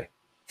other day.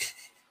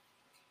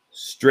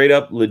 Straight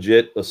up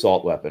legit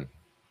assault weapon.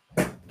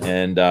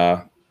 And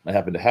I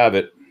happen to have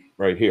it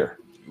right here.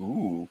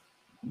 Ooh.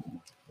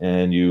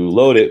 And you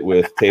load it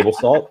with table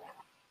salt.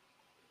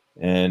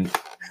 And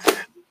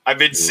I've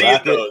been seeing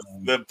those.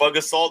 The bug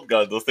assault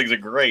gun. Those things are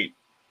great.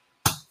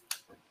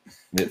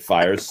 It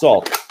fires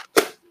salt.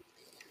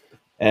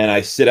 And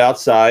I sit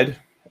outside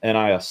and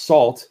I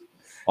assault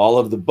all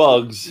of the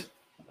bugs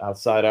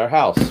outside our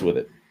house with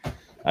it.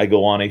 I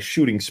go on a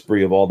shooting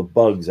spree of all the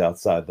bugs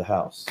outside the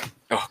house.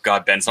 Oh,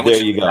 God, Ben, someone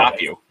should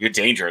stop you. You're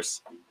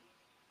dangerous.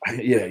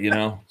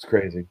 Yeah, it's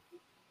crazy.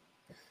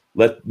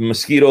 Let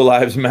mosquito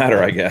lives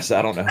matter, I guess.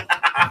 I don't know.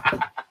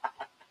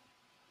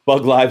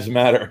 Bug lives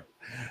matter.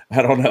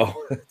 I don't know.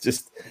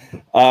 Just,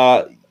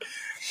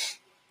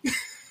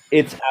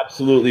 it's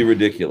absolutely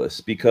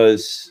ridiculous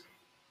because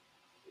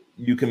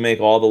you can make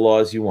all the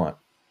laws you want.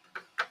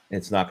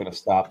 It's not going to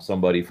stop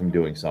somebody from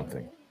doing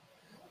something.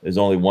 There's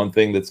only one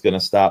thing that's going to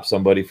stop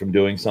somebody from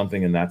doing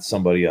something, and that's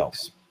somebody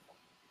else.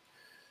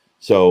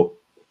 So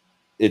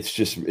it's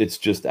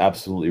just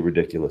absolutely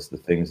ridiculous, the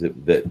things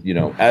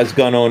that as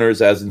gun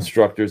owners, as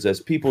instructors, as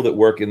people that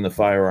work in the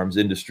firearms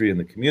industry in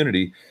the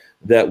community,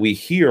 that we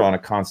hear on a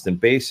constant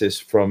basis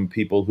from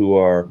people who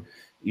are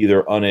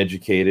either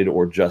uneducated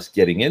or just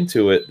getting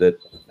into it, that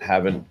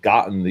haven't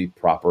gotten the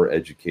proper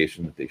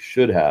education that they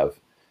should have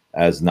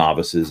as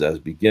novices, as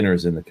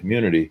beginners in the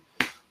community.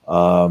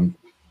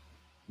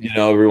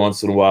 Every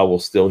once in a while we'll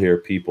still hear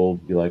people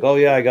be like, "Oh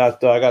yeah, I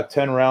got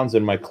 10 rounds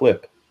in my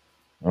clip."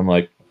 I'm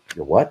like,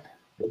 "What?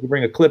 What do you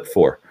bring a clip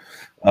for?"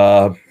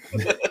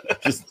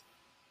 Just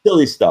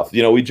silly stuff.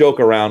 We joke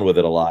around with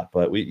it a lot,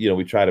 but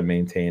we try to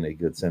maintain a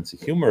good sense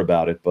of humor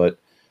about it. But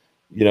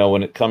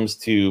when it comes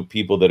to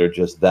people that are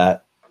just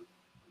that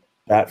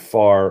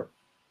far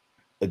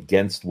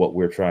against what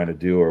we're trying to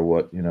do or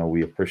what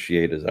we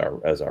appreciate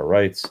as our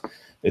rights,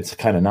 it's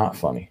kind of not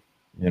funny.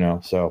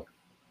 So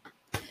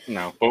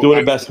no, doing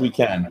the best we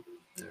can.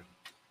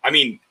 I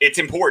mean, it's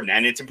important,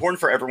 and it's important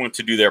for everyone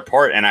to do their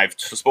part. And I've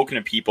spoken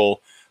to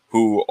people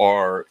who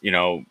are,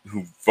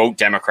 who vote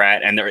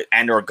Democrat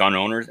and are gun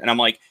owners, and I'm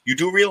like, you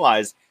do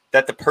realize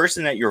that the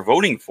person that you're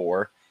voting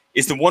for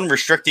is the one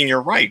restricting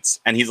your rights.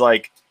 And he's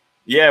like,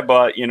 yeah,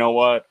 but you know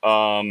what?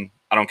 I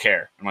don't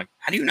care. I'm like,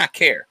 how do you not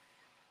care?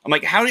 I'm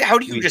like, how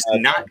do you just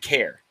not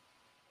care?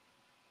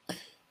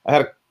 I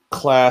had a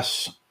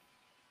class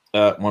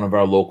at one of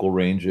our local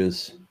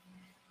ranges,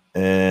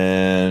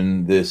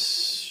 and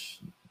this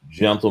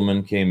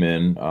gentleman came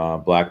in,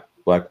 black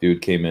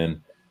dude came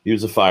in. He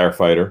was a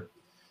firefighter,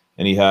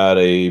 and he had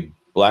a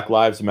Black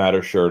Lives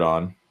Matter shirt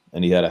on,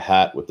 and he had a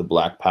hat with the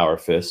Black Power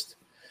fist.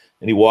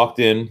 And he walked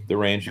in the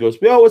range. He goes,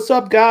 "Yo, what's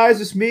up, guys?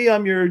 It's me.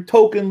 I'm your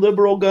token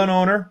liberal gun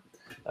owner."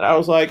 And I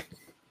was like,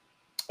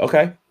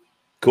 "Okay,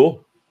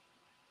 cool.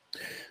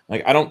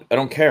 Like, I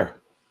don't care.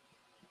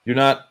 You're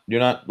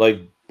not like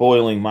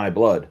boiling my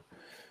blood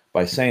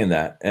by saying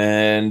that."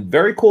 And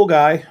very cool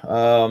guy.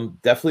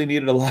 Definitely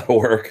needed a lot of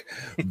work,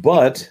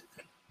 but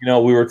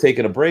we were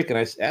taking a break, and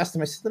I asked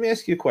him. I said, "Let me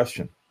ask you a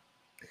question.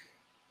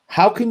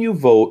 How can you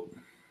vote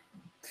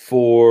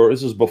for?"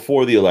 This was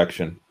before the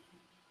election.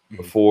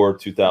 Before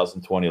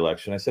 2020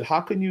 election, I said, how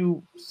can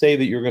you say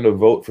that you're going to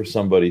vote for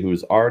somebody who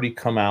has already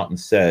come out and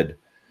said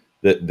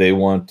that they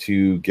want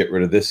to get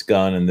rid of this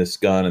gun and this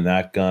gun and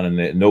that gun, and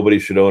that nobody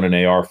should own an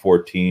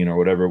AR-14 or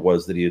whatever it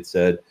was that he had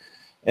said?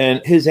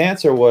 And his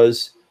answer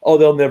was, "Oh,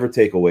 they'll never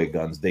take away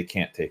guns. They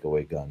can't take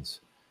away guns.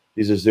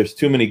 He says there's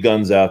too many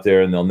guns out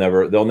there, and they'll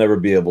never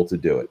be able to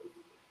do it."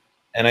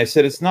 And I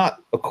said, it's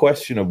not a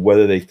question of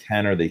whether they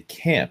can or they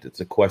can't. It's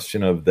a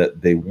question of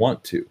that they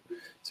want to.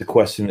 It's a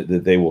question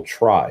that they will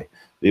try.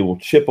 They will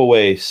chip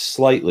away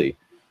slightly.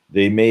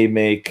 They may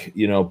make,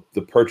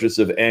 the purchase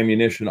of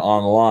ammunition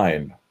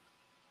online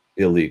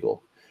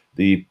illegal.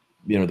 The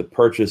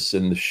purchase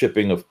and the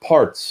shipping of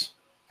parts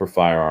for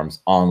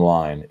firearms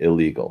online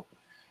illegal.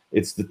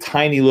 It's the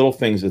tiny little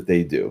things that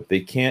they do.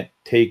 They can't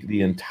take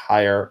the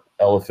entire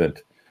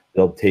elephant.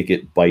 They'll take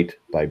it bite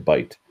by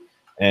bite.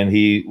 And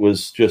he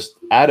was just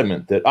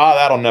adamant that,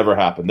 that'll never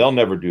happen. They'll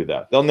never do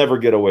that. They'll never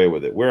get away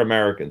with it. We're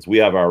Americans. We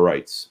have our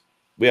rights.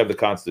 We have the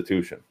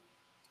Constitution.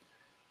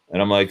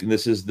 And I'm like, and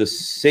this is the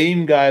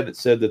same guy that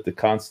said that the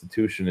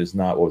Constitution is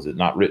not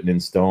written in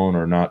stone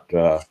or not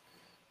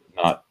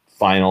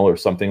final or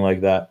something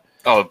like that.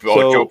 So,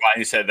 Joe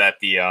Biden said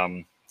that the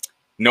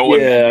no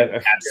amendment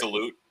is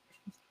absolute.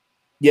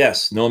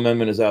 Yes, no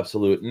amendment is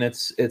absolute. And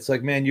it's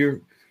like,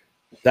 man,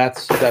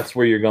 that's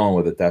where you're going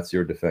with it. That's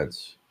your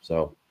defense.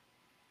 So.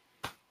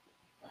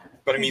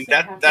 But I mean,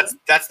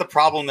 that's the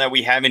problem that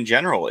we have in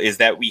general, is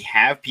that we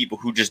have people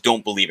who just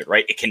don't believe it,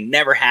 right? It can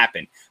never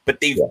happen, but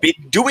they've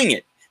been doing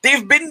it.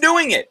 They've been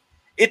doing it.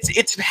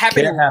 It's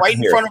happening right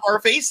in front of our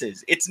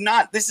faces.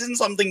 This isn't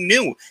something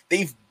new.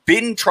 They've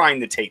been trying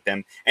to take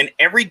them, and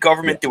every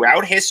government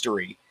throughout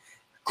history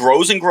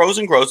grows and grows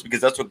and grows,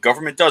 because that's what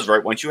government does,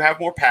 right? Once you have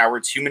more power,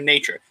 it's human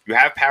nature. You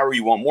have power,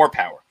 you want more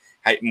power.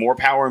 More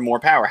power and more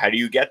power. How do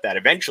you get that?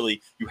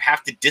 Eventually, you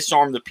have to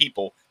disarm the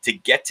people to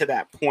get to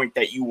that point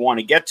that you want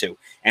to get to.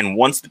 And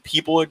once the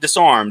people are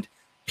disarmed,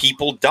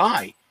 people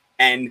die.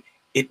 And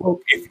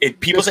people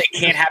say it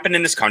can't happen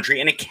in this country,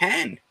 and it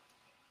can.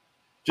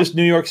 Just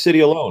New York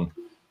City alone.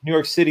 New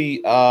York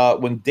City,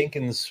 when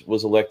Dinkins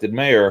was elected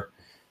mayor,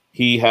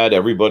 he had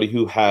everybody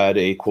who had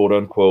a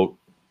quote-unquote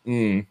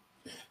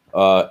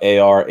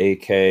AR,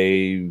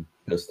 AK,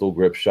 pistol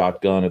grip,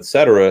 shotgun,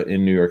 etc.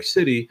 in New York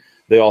City.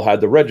 They all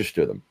had to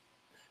register them.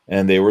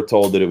 And they were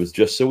told that it was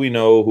just so we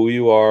know who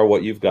you are,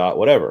 what you've got,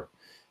 whatever.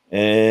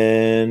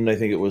 And I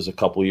think it was a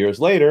couple years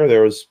later,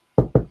 there was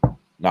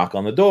knock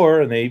on the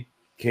door, and they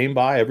came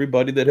by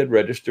everybody that had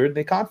registered, and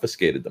they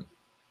confiscated them.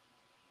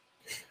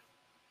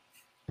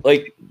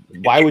 Like,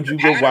 why would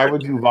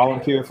you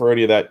volunteer for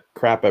any of that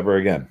crap ever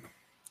again?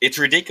 It's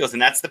ridiculous,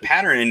 and that's the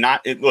pattern. And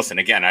listen,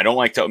 again, I don't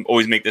like to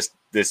always make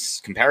this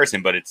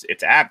comparison, but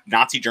it's apt.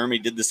 Nazi Germany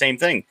did the same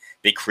thing.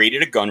 They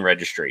created a gun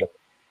registry.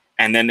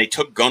 And then they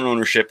took gun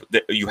ownership.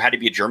 That you had to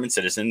be a German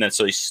citizen. And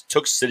so they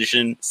took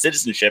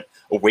citizenship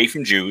away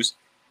from Jews.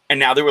 And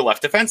now they were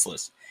left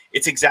defenseless.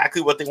 It's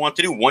exactly what they want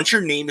to do. Once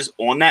your name is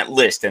on that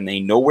list and they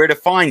know where to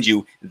find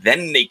you,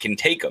 then they can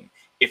take them.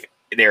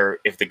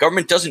 If the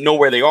government doesn't know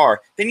where they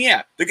are, then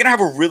they're going to have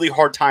a really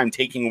hard time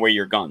taking away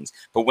your guns.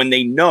 But when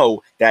they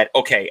know that,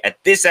 okay,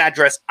 at this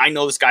address, I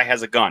know this guy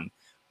has a gun,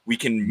 they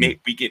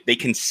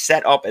can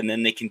set up, and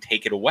then they can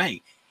take it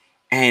away.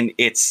 And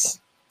it's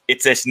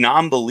this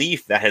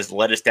non-belief that has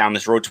led us down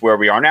this road to where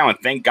we are now. And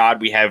thank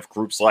God we have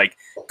groups like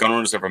Gun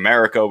Owners of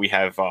America. We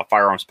have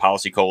Firearms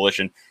Policy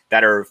Coalition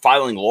that are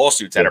filing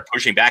lawsuits, that are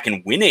pushing back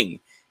and winning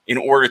in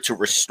order to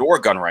restore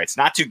gun rights,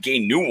 not to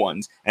gain new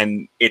ones.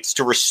 And it's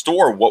to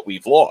restore what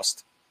we've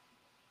lost.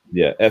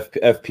 Yeah,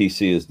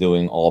 FPC is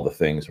doing all the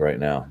things right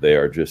now. They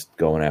are just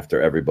going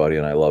after everybody,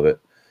 and I love it.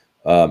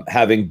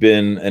 Having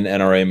been an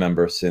NRA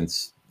member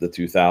since the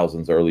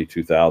 2000s, early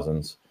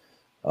 2000s,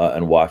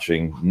 and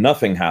watching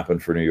nothing happen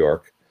for New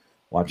York,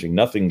 watching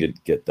nothing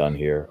get done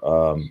here.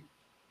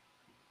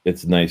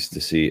 It's nice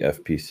to see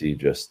FPC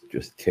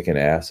just kicking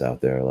ass out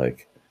there,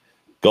 like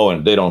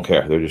going. They don't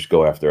care. They just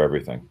go after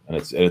everything, and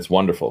it's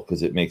wonderful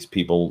because it makes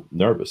people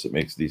nervous. It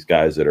makes these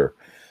guys that are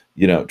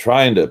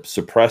trying to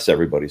suppress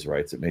everybody's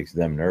rights. It makes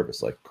them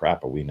nervous. Like,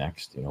 crap, are we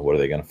next? What are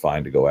they going to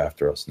find to go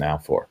after us now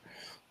for?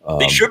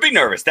 They should be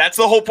nervous. That's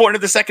the whole point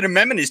of the Second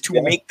Amendment, is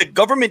to make the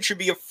government should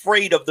be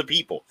afraid of the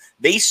people.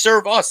 They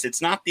serve us.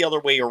 It's not the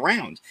other way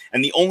around.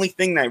 And the only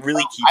thing that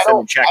really keeps them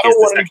in check is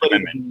the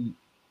Second Amendment.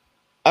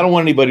 I don't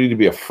want anybody to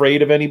be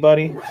afraid of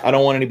anybody. I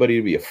don't want anybody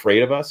to be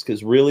afraid of us,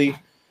 because really,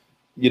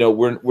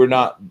 we're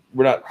not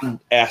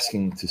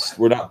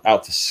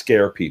out to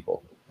scare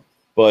people,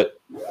 but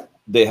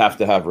they have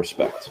to have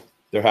respect.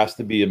 There has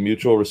to be a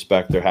mutual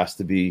respect. There has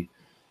to be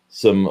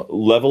some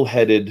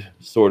level-headed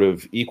sort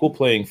of equal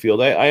playing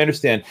field. I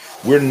understand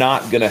we're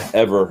not going to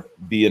ever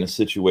be in a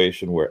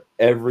situation where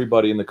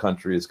everybody in the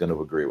country is going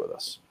to agree with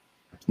us.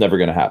 It's never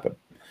going to happen.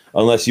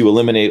 Unless you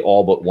eliminate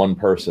all but one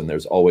person,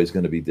 there's always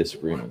going to be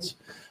disagreements.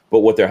 But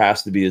what there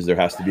has to be is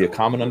a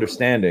common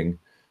understanding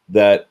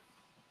that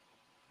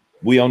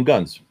we own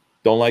guns.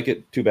 Don't like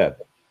it? Too bad.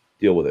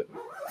 Deal with it.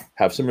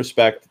 Have some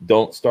respect.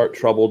 Don't start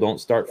trouble. Don't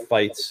start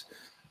fights.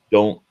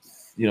 Don't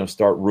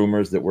start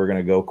rumors that we're going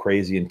to go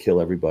crazy and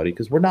kill everybody,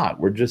 because we're not.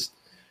 We're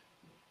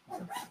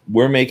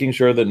making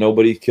sure that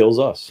nobody kills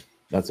us.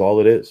 That's all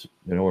it is.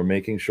 We're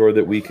making sure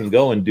that we can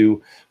go and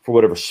do for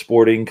whatever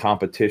sporting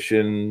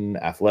competition,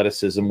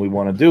 athleticism we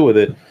want to do with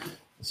it.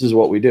 This is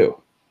what we do.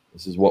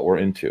 This is what we're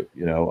into.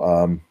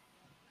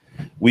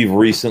 We've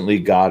recently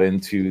got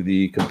into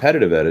the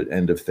competitive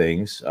end of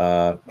things,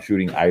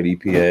 shooting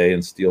IDPA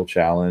and Steel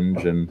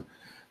Challenge, and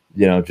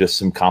just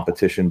some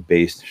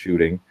competition-based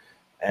shooting.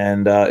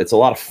 And it's a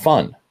lot of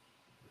fun,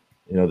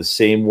 the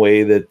same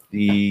way that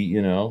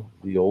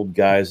the old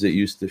guys that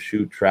used to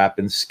shoot trap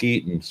and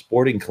skeet and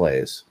sporting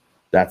clays,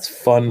 that's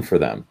fun for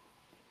them.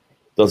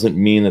 Doesn't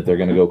mean that they're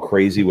going to go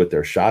crazy with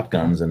their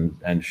shotguns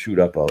and shoot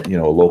up a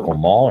local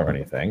mall or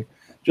anything.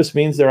 Just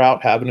means they're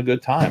out having a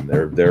good time.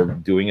 They're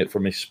doing it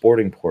from a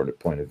sporting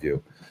point of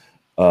view.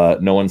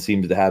 No one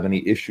seems to have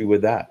any issue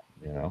with that.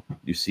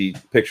 You see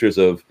pictures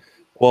of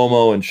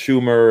Cuomo and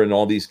Schumer and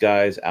all these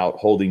guys out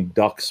holding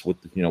ducks with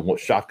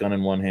shotgun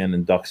in one hand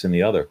and ducks in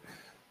the other.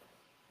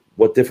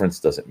 What difference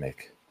does it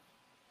make?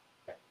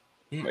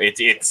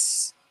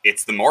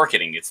 It's the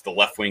marketing. It's the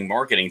left-wing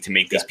marketing to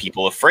make these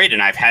people afraid.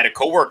 And I've had a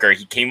coworker.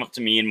 He came up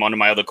to me and one of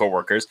my other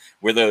coworkers.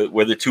 We're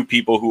the two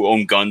people who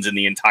own guns in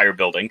the entire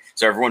building,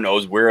 so everyone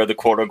knows we're the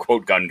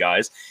quote-unquote gun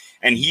guys.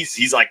 And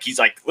he's like,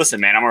 listen,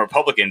 man, I'm a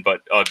Republican,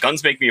 but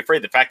guns make me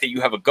afraid. The fact that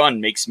you have a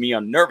gun makes me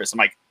nervous. I'm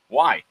like,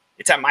 why?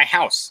 It's at my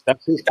house.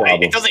 That's his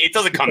problem. It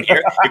doesn't come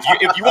here.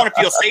 If you want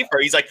to feel safer,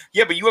 he's like,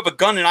 yeah, but you have a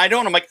gun and I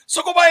don't. I'm like,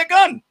 so go buy a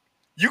gun.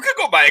 You could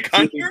go buy a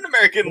gun. You're an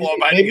American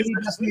law-abiding. Maybe he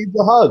just needs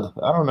a hug.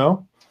 I don't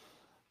know.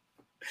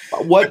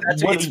 What are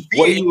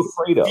you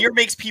afraid of? Fear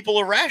makes people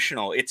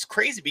irrational. It's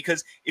crazy,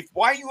 because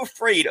why are you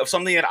afraid of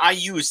something that I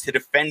use to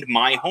defend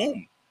my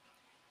home?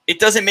 It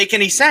doesn't make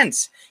any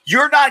sense.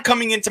 You're not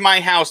coming into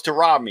my house to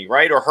rob me,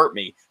 right, or hurt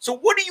me. So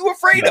what are you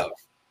afraid of?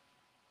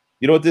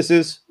 You know what this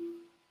is?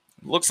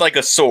 Looks like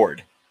a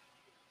sword.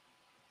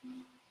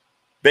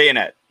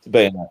 Bayonet. It's a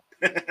bayonet.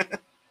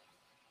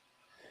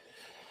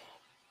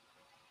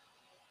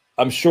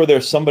 I'm sure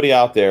there's somebody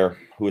out there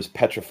who is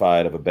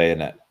petrified of a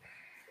bayonet.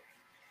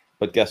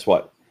 But guess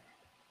what?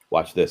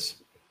 Watch this.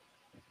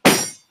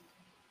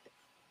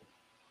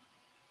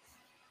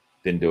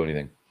 Didn't do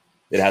anything.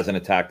 It hasn't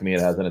attacked me. It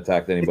hasn't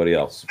attacked anybody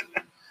else.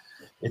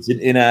 It's an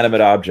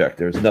inanimate object.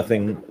 There's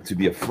nothing to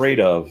be afraid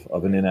of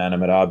an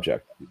inanimate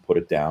object. You put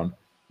it down,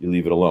 you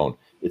leave it alone.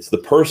 It's the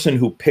person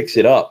who picks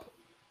it up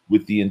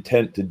with the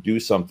intent to do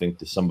something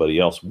to somebody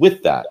else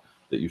with that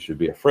you should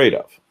be afraid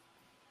of.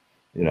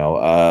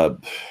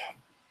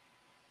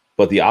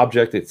 But the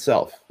object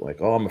itself,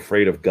 like, oh, I'm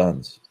afraid of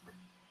guns.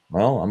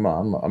 Well,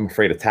 I'm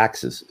afraid of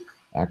taxes,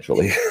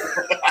 actually.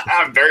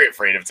 I'm very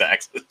afraid of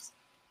taxes.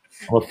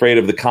 I'm afraid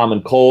of the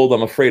common cold.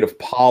 I'm afraid of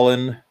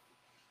pollen.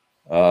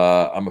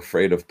 I'm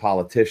afraid of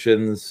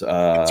politicians.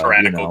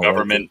 Tyrannical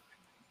government.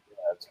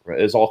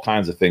 There's all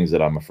kinds of things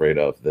that I'm afraid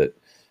of. That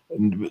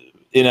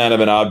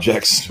inanimate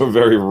objects are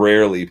very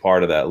rarely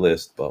part of that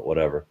list, but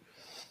whatever.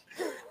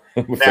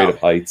 I'm afraid of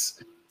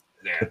heights.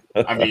 Yeah,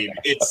 I mean,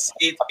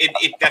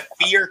 the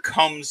fear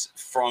comes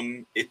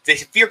from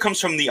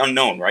the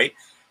unknown, right?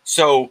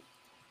 So,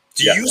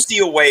 do you see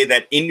a way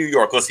that in New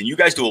York? Listen, you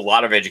guys do a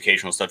lot of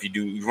educational stuff.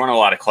 You run a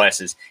lot of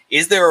classes.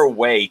 Is there a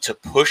way to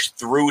push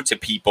through to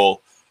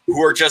people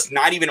who are just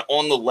not even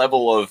on the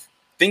level of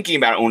thinking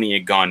about owning a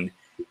gun,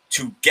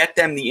 to get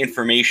them the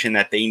information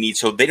that they need,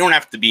 so they don't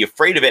have to be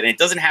afraid of it, and it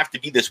doesn't have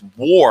to be this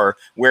war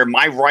where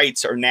my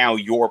rights are now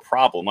your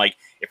problem? Like,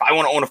 if I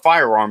want to own a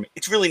firearm,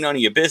 it's really none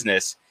of your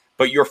business,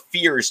 but your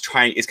fear is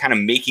kind of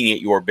making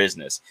it your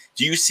business.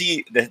 Do you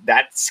see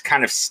that's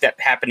kind of step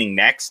happening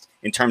next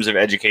in terms of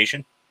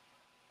education?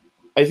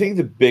 I think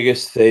the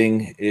biggest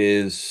thing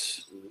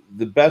is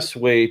the best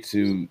way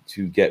to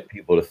get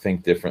people to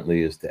think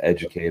differently is to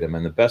educate them.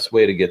 And the best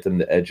way to get them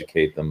to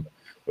educate them,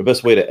 the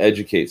best way to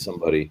educate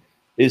somebody,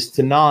 is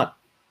to not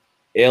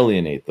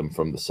alienate them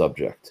from the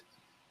subject.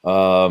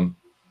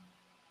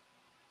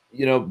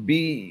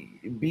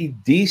 Be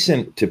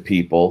decent to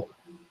people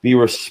Be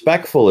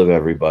respectful of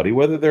everybody,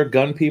 whether they're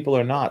gun people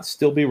or not.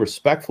 Still be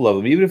respectful of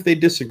them, even if they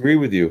disagree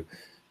with you.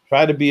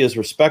 Try to be as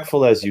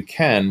respectful as you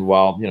can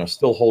while,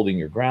 still holding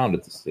your ground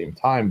at the same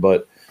time.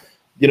 But,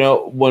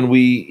 when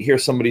we hear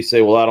somebody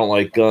say, well, I don't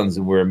like guns,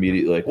 and we're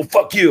immediately like, well,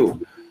 fuck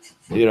you.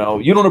 You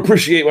don't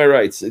appreciate my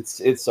rights.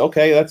 It's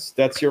okay.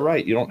 That's your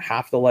right. You don't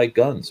have to like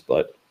guns,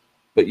 but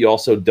you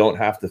also don't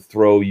have to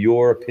throw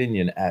your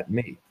opinion at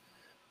me.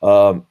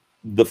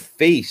 The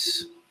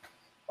face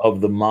of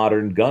the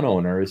modern gun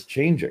owner is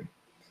changing.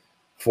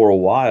 For a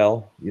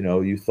while,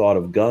 you thought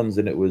of guns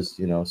and it was,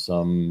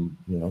 some,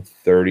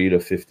 30 to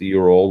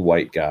 50-year-old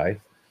white guy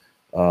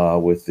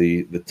with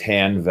the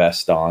tan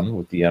vest on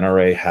with the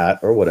NRA hat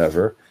or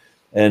whatever.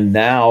 And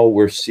now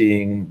we're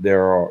seeing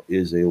there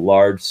is a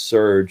large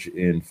surge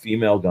in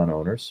female gun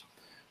owners.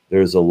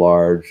 There's a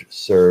large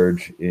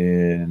surge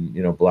in,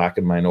 black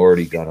and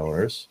minority gun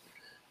owners.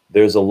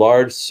 There's a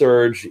large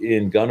surge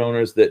in gun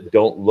owners that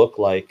don't look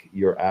like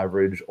your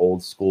average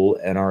old school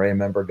NRA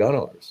member gun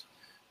owners.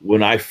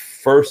 When I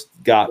first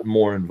got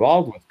more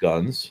involved with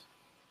guns,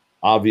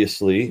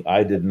 obviously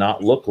I did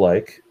not look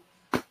like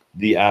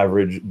the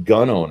average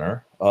gun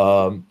owner.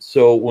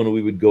 So when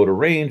we would go to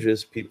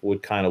ranges, people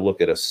would kind of look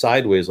at us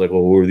sideways like,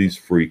 well, who are these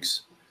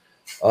freaks?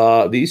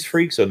 These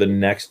freaks are the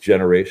next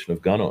generation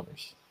of gun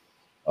owners.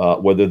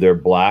 Whether they're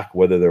black,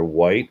 whether they're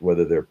white,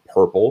 whether they're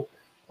purple,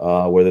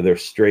 whether they're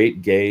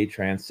straight, gay,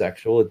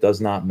 transsexual, it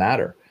does not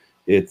matter.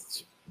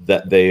 It's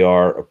that they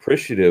are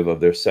appreciative of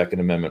their Second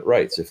Amendment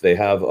rights. If they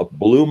have a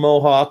blue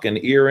mohawk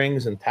and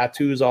earrings and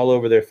tattoos all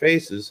over their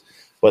faces,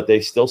 but they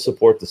still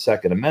support the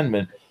Second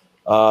Amendment,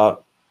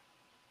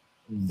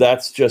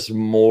 that's just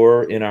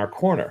more in our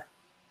corner.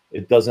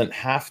 It doesn't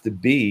have to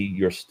be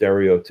your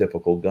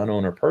stereotypical gun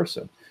owner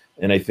person.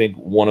 And I think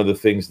one of the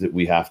things that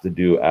we have to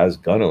do as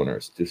gun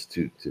owners, just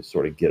to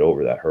sort of get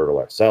over that hurdle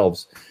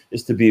ourselves,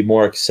 is to be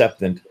more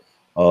acceptant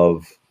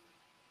of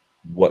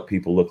what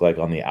people look like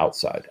on the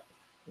outside,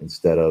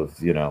 instead of,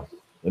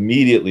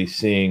 immediately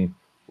seeing,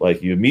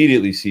 like, you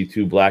immediately see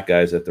two black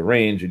guys at the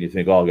range and you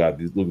think, oh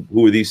God,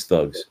 who are these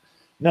thugs?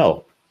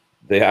 No,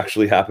 they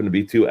actually happen to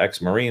be two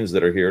ex-Marines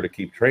that are here to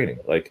keep training.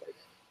 Like,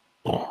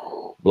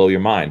 blow your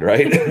mind,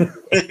 right?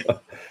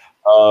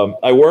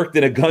 I worked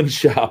in a gun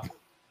shop.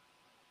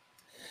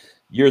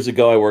 Years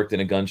ago, I worked in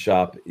a gun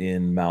shop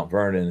in Mount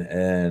Vernon,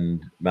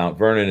 and Mount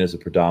Vernon is a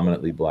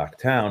predominantly black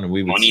town. And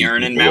we would money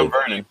earning Mount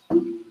Vernon.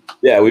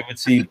 Yeah, we would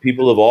see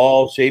people of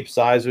all shapes,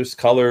 sizes,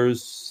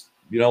 colors,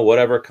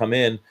 whatever, come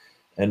in.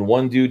 And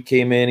one dude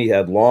came in. He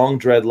had long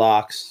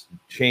dreadlocks,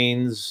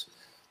 chains,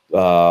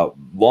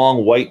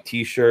 long white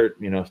T-shirt,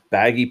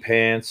 baggy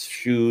pants,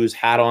 shoes,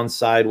 hat on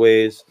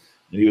sideways.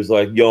 And he was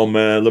like, yo,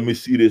 man, let me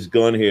see this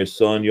gun here,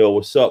 son. Yo,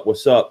 what's up?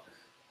 What's up?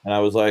 And I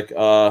was like,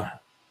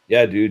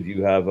 yeah, dude,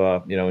 you have,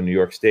 in New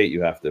York State,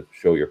 you have to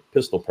show your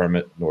pistol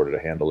permit in order to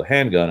handle a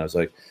handgun. I was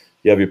like,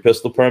 you have your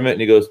pistol permit?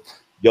 And he goes,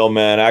 yo,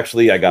 man,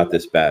 actually, I got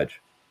this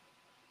badge.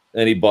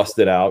 And he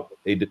busted out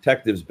a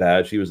detective's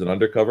badge. He was an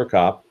undercover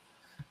cop,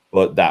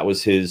 but that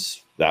was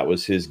his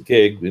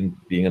gig in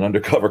being an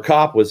undercover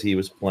cop, was he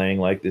was playing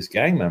like this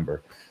gang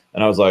member.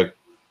 And I was like,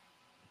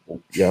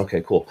 yeah, okay,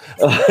 cool.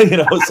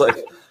 It's like,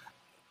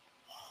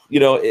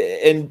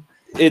 and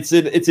it's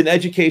an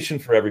education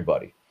for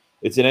everybody.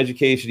 It's an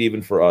education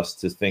even for us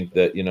to think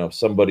that,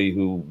 somebody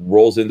who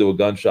rolls into a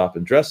gun shop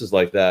and dresses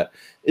like that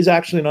is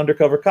actually an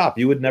undercover cop.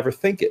 You would never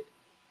think it.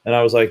 And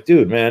I was like,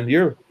 dude, man,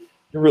 you're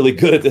really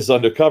good at this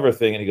undercover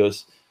thing. And he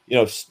goes,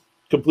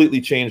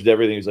 completely changed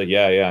everything. He's like,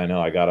 yeah, I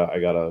know. I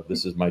gotta,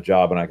 this is my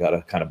job. And I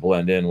gotta kind of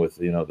blend in with,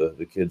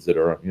 the kids that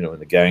are, in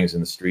the gangs in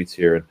the streets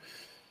here.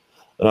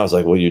 And I was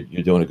like, well,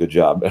 you're doing a good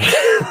job.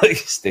 Like,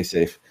 stay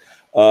safe.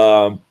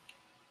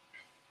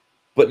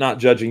 But not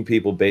judging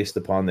people based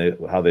upon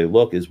how they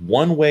look is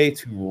one way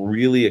to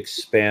really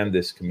expand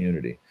this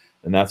community.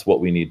 And that's what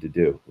we need to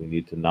do. We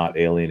need to not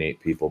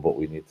alienate people, but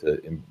we need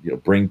to,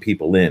 bring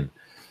people in,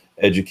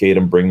 educate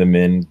them, bring them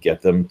in,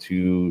 get them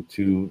to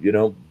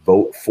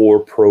vote for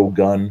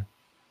pro-gun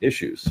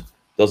issues.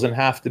 Doesn't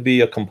have to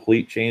be a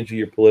complete change of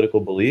your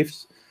political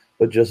beliefs,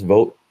 but just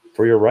vote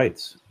for your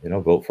rights.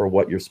 Vote for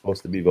what you're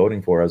supposed to be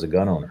voting for as a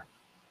gun owner.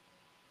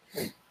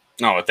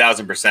 No,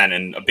 1,000%.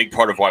 And a big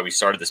part of why we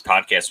started this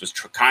podcast was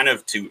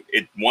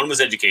one was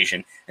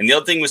education. And the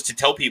other thing was to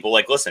tell people,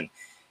 like, listen,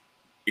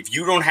 if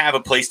you don't have a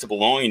place to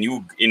belong and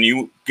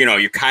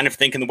you're kind of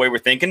thinking the way we're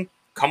thinking,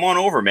 come on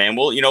over, man.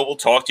 We'll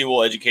talk to you.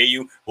 We'll educate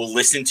you. We'll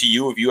listen to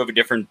you if you have a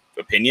different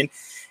opinion.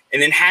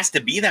 And it has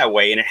to be that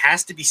way. And it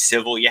has to be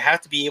civil. You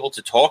have to be able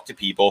to talk to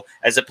people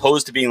as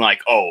opposed to being like,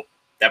 oh,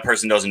 that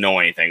person doesn't know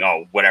anything.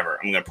 Oh, whatever.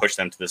 I'm going to push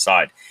them to the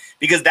side,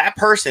 because that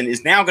person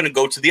is now going to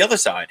go to the other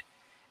side.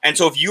 And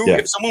so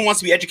if someone wants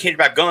to be educated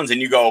about guns and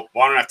you go,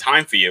 well, I don't have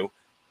time for you,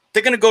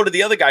 they're going to go to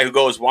the other guy who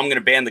goes, well, I'm going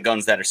to ban the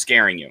guns that are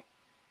scaring you.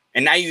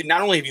 And now you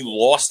not only have you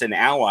lost an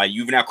ally,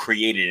 you've now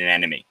created an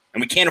enemy.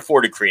 And we can't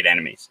afford to create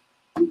enemies.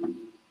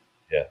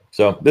 Yeah.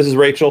 So this is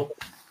Rachel.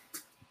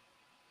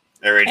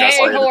 Hey, Rachel. I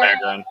saw you in the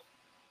background.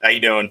 How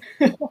you doing?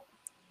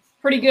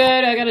 pretty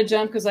good. I got to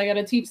jump because I got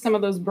to teach some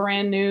of those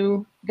brand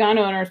new gun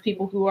owners,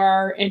 people who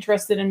are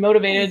interested and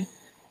motivated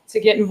to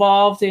get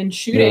involved in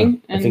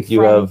shooting. Yeah. I think you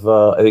have,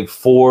 I think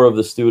 4 of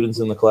the students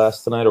in the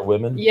class tonight are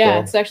women. Yeah,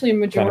 so it's actually a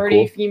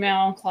majority cool.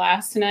 female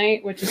class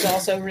tonight, which is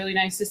also really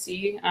nice to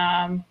see.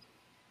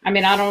 I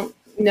mean, I don't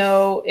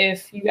know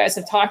if you guys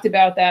have talked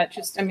about that.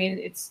 Just, I mean,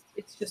 it's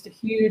just a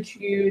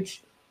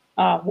huge,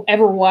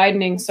 ever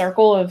widening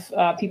circle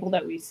of people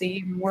that we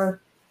see. We're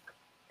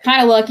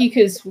kind of lucky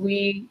because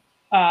we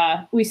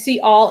see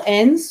all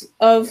ends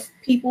of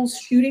people's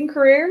shooting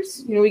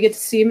careers. You know, we get to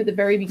see them at the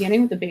very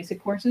beginning with the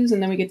basic courses,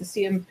 and then we get to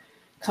see them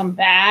come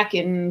back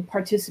and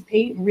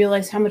participate and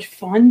realize how much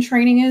fun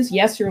training is.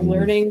 Yes, you're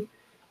learning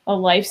a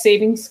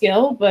life-saving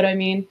skill, but I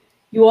mean,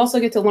 you also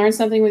get to learn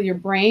something with your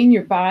brain,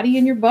 your body,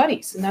 and your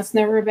buddies, and that's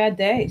never a bad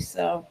day.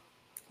 So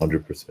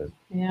 100%.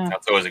 Yeah,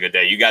 that's always a good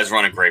day. You guys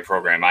run a great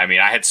program. I mean,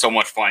 I had so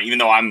much fun. Even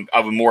though I'm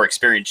a more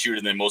experienced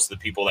shooter than most of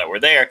the people that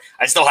were there,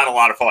 I still had a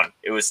lot of fun.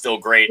 It was still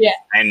great. Yeah.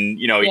 And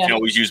you know, you can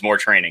always use more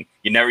training.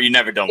 You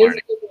never done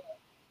learning.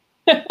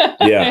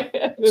 Yeah,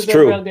 it's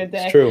true.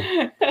 It's true.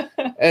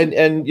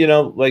 And you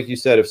know, like you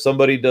said, if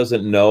somebody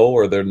doesn't know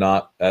or they're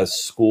not as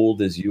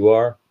schooled as you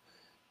are,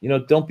 you know,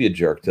 don't be a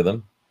jerk to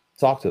them.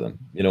 Talk to them.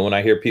 You know, when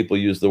I hear people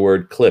use the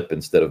word clip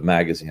instead of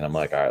magazine, I'm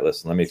like, all right,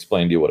 listen, let me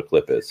explain to you what a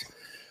clip is.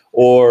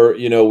 Or,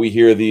 you know, we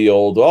hear the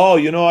old, oh,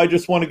 you know, I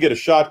just want to get a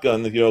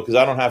shotgun, you know, because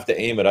I don't have to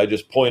aim it. I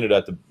just point it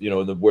at the, you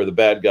know, where the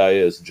bad guy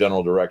is,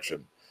 general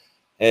direction.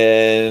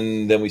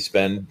 And then we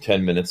spend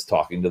 10 minutes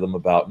talking to them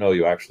about, no,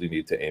 you actually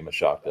need to aim a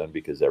shotgun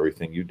because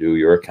everything you do,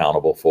 you're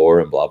accountable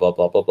for, and blah, blah,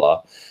 blah, blah,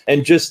 blah.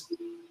 And just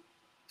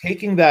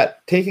taking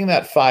that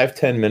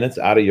 5-10 minutes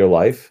out of your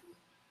life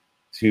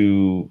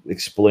to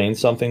explain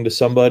something to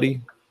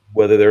somebody,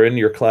 whether they're in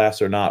your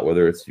class or not,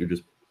 whether it's you're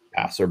just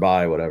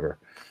passerby, whatever,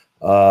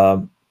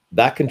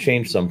 that can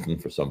change something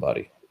for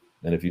somebody.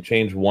 And if you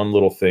change one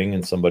little thing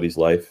in somebody's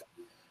life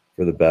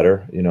for the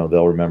better, you know,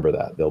 they'll remember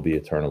that. They'll be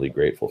eternally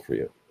grateful for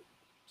you.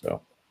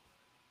 So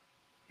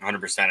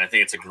 100%. I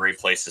think it's a great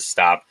place to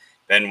stop.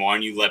 Ben, why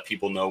don't you let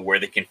people know where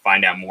they can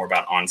find out more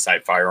about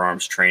on-site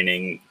firearms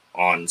training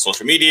on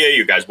social media,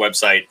 your guys'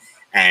 website,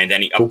 and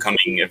any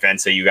upcoming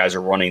events that you guys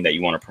are running that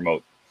you want to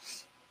promote?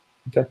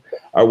 Okay.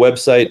 Our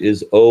website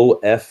is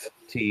oftllc.us.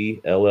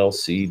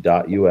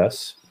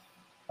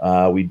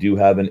 We do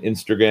have an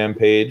Instagram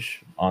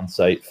page,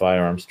 On-Site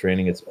Firearms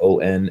Training. It's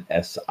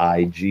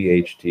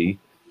ONSIGHT,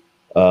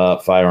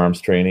 Firearms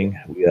Training.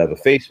 We have a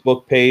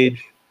Facebook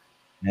page,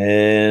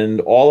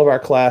 and all of our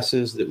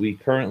classes that we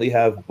currently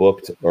have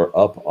booked are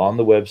up on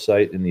the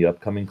website in the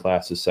upcoming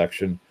classes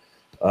section.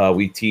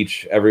 We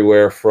teach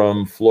everywhere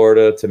from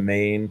Florida to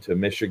Maine to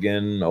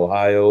Michigan,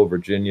 Ohio,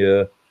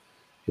 Virginia,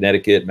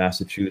 Connecticut,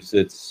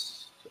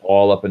 Massachusetts,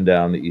 all up and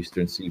down the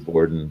Eastern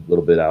Seaboard and a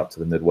little bit out to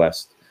the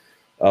Midwest.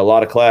 A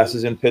lot of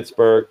classes in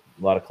Pittsburgh,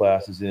 a lot of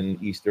classes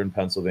in Eastern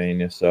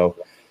Pennsylvania. So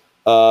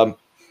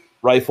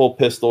rifle,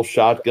 pistol,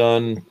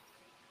 shotgun,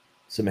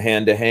 some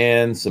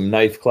hand-to-hand, some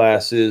knife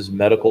classes,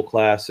 medical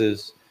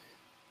classes,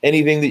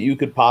 anything that you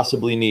could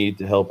possibly need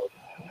to help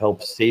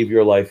save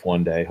your life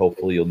one day.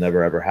 Hopefully you'll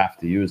never, ever have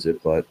to use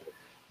it. But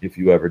if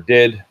you ever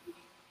did,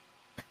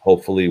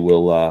 hopefully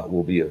we'll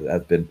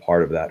have been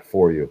part of that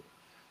for you.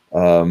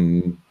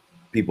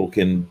 People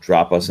can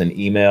drop us an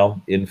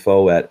email,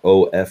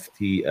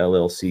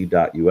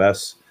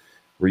 info@oftllc.us.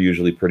 We're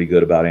usually pretty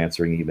good about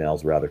answering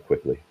emails rather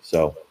quickly.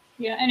 So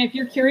yeah, and if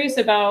you're curious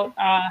about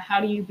how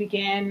do you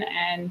begin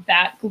and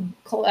that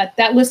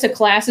list of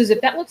classes,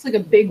 if that looks like a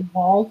big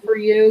wall for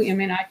you, I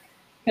mean, I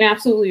can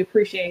absolutely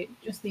appreciate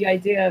just the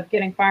idea of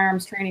getting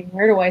firearms training.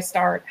 Where do I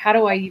start? How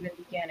do I even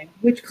begin? And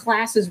which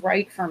class is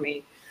right for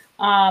me?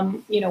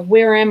 You know,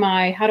 where am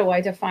I? How do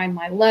I define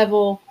my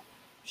level?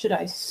 Should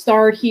I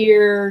start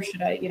here?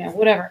 Should I, you know,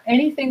 whatever,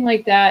 anything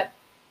like that,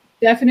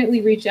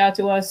 definitely reach out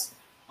to us.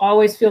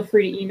 Always feel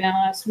free to email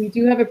us. We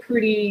do have a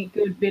pretty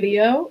good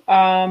video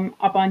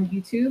up on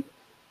YouTube.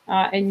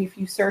 And if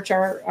you search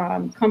our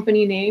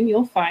company name,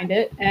 you'll find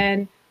it.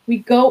 And we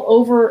go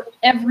over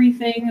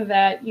everything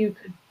that you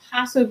could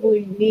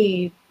possibly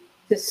need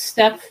to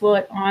step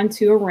foot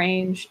onto a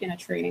range in a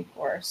training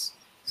course.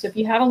 So if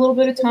you have a little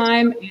bit of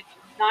time, it's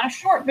not a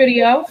short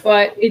video,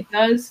 but it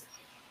does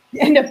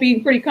end up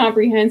being pretty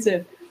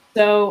comprehensive.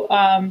 So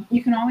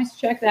you can always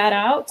check that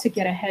out to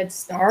get a head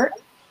start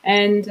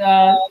and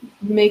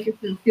make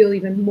yourself feel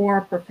even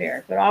more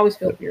prepared. But always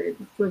feel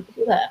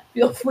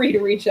free to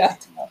reach out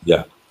to us.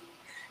 Yeah.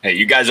 Hey,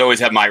 you guys always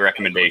have my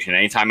recommendation.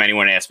 Anytime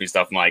anyone asks me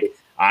stuff, I'm like,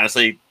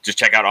 honestly, just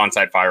check out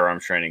On-Site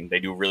Firearms Training. They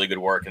do really good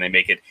work, and they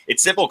make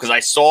it's simple, because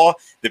I saw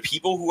the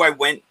people who I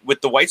went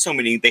with the White Stone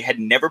meeting, they had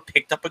never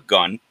picked up a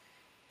gun.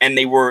 And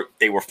they were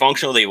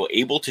functional. They were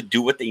able to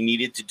do what they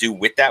needed to do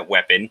with that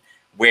weapon,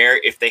 where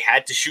if they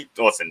had to shoot,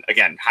 listen,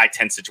 again, high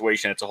tense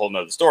situation, it's a whole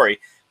nother story,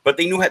 but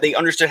they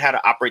understood how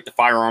to operate the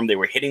firearm. They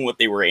were hitting what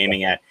they were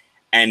aiming at.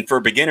 And for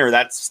a beginner,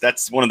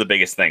 that's one of the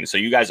biggest things. So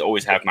you guys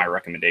always have my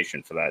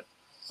recommendation for that.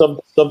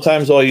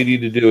 Sometimes all you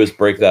need to do is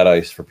break that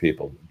ice for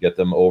people, get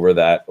them over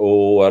that,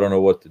 oh, I don't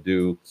know what to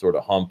do sort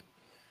of hump.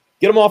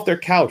 get them off their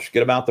couch, get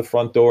them out the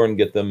front door, and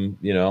get them,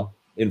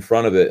 in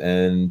front of it.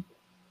 And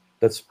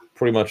that's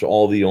pretty much the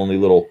only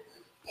little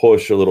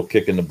push, a little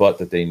kick in the butt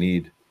that they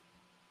need.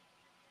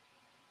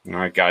 All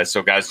right, guys.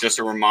 So, guys, just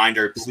a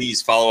reminder,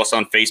 please follow us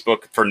on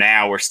Facebook. For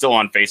now, we're still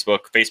on Facebook.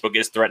 Facebook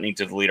is threatening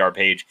to delete our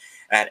page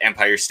at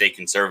Empire State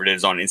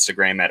Conservatives, on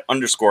Instagram at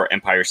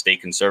 _Empire State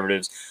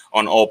Conservatives,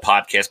 on all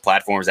podcast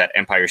platforms at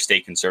Empire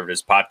State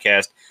Conservatives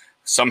Podcast.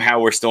 Somehow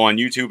we're still on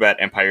YouTube at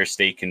Empire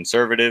State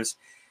Conservatives.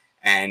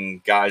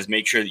 And, guys,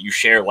 make sure that you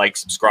share, like,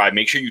 subscribe.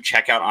 Make sure you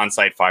check out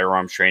On-Site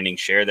Firearms Training.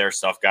 Share their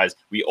stuff, guys.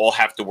 We all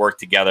have to work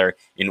together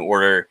in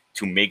order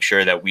to make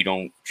sure that we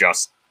don't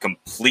just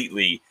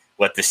completely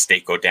let this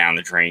state go down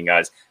the drain,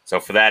 guys. So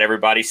for that,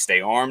 everybody,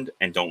 stay armed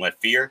and don't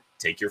let fear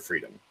take your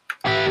freedom.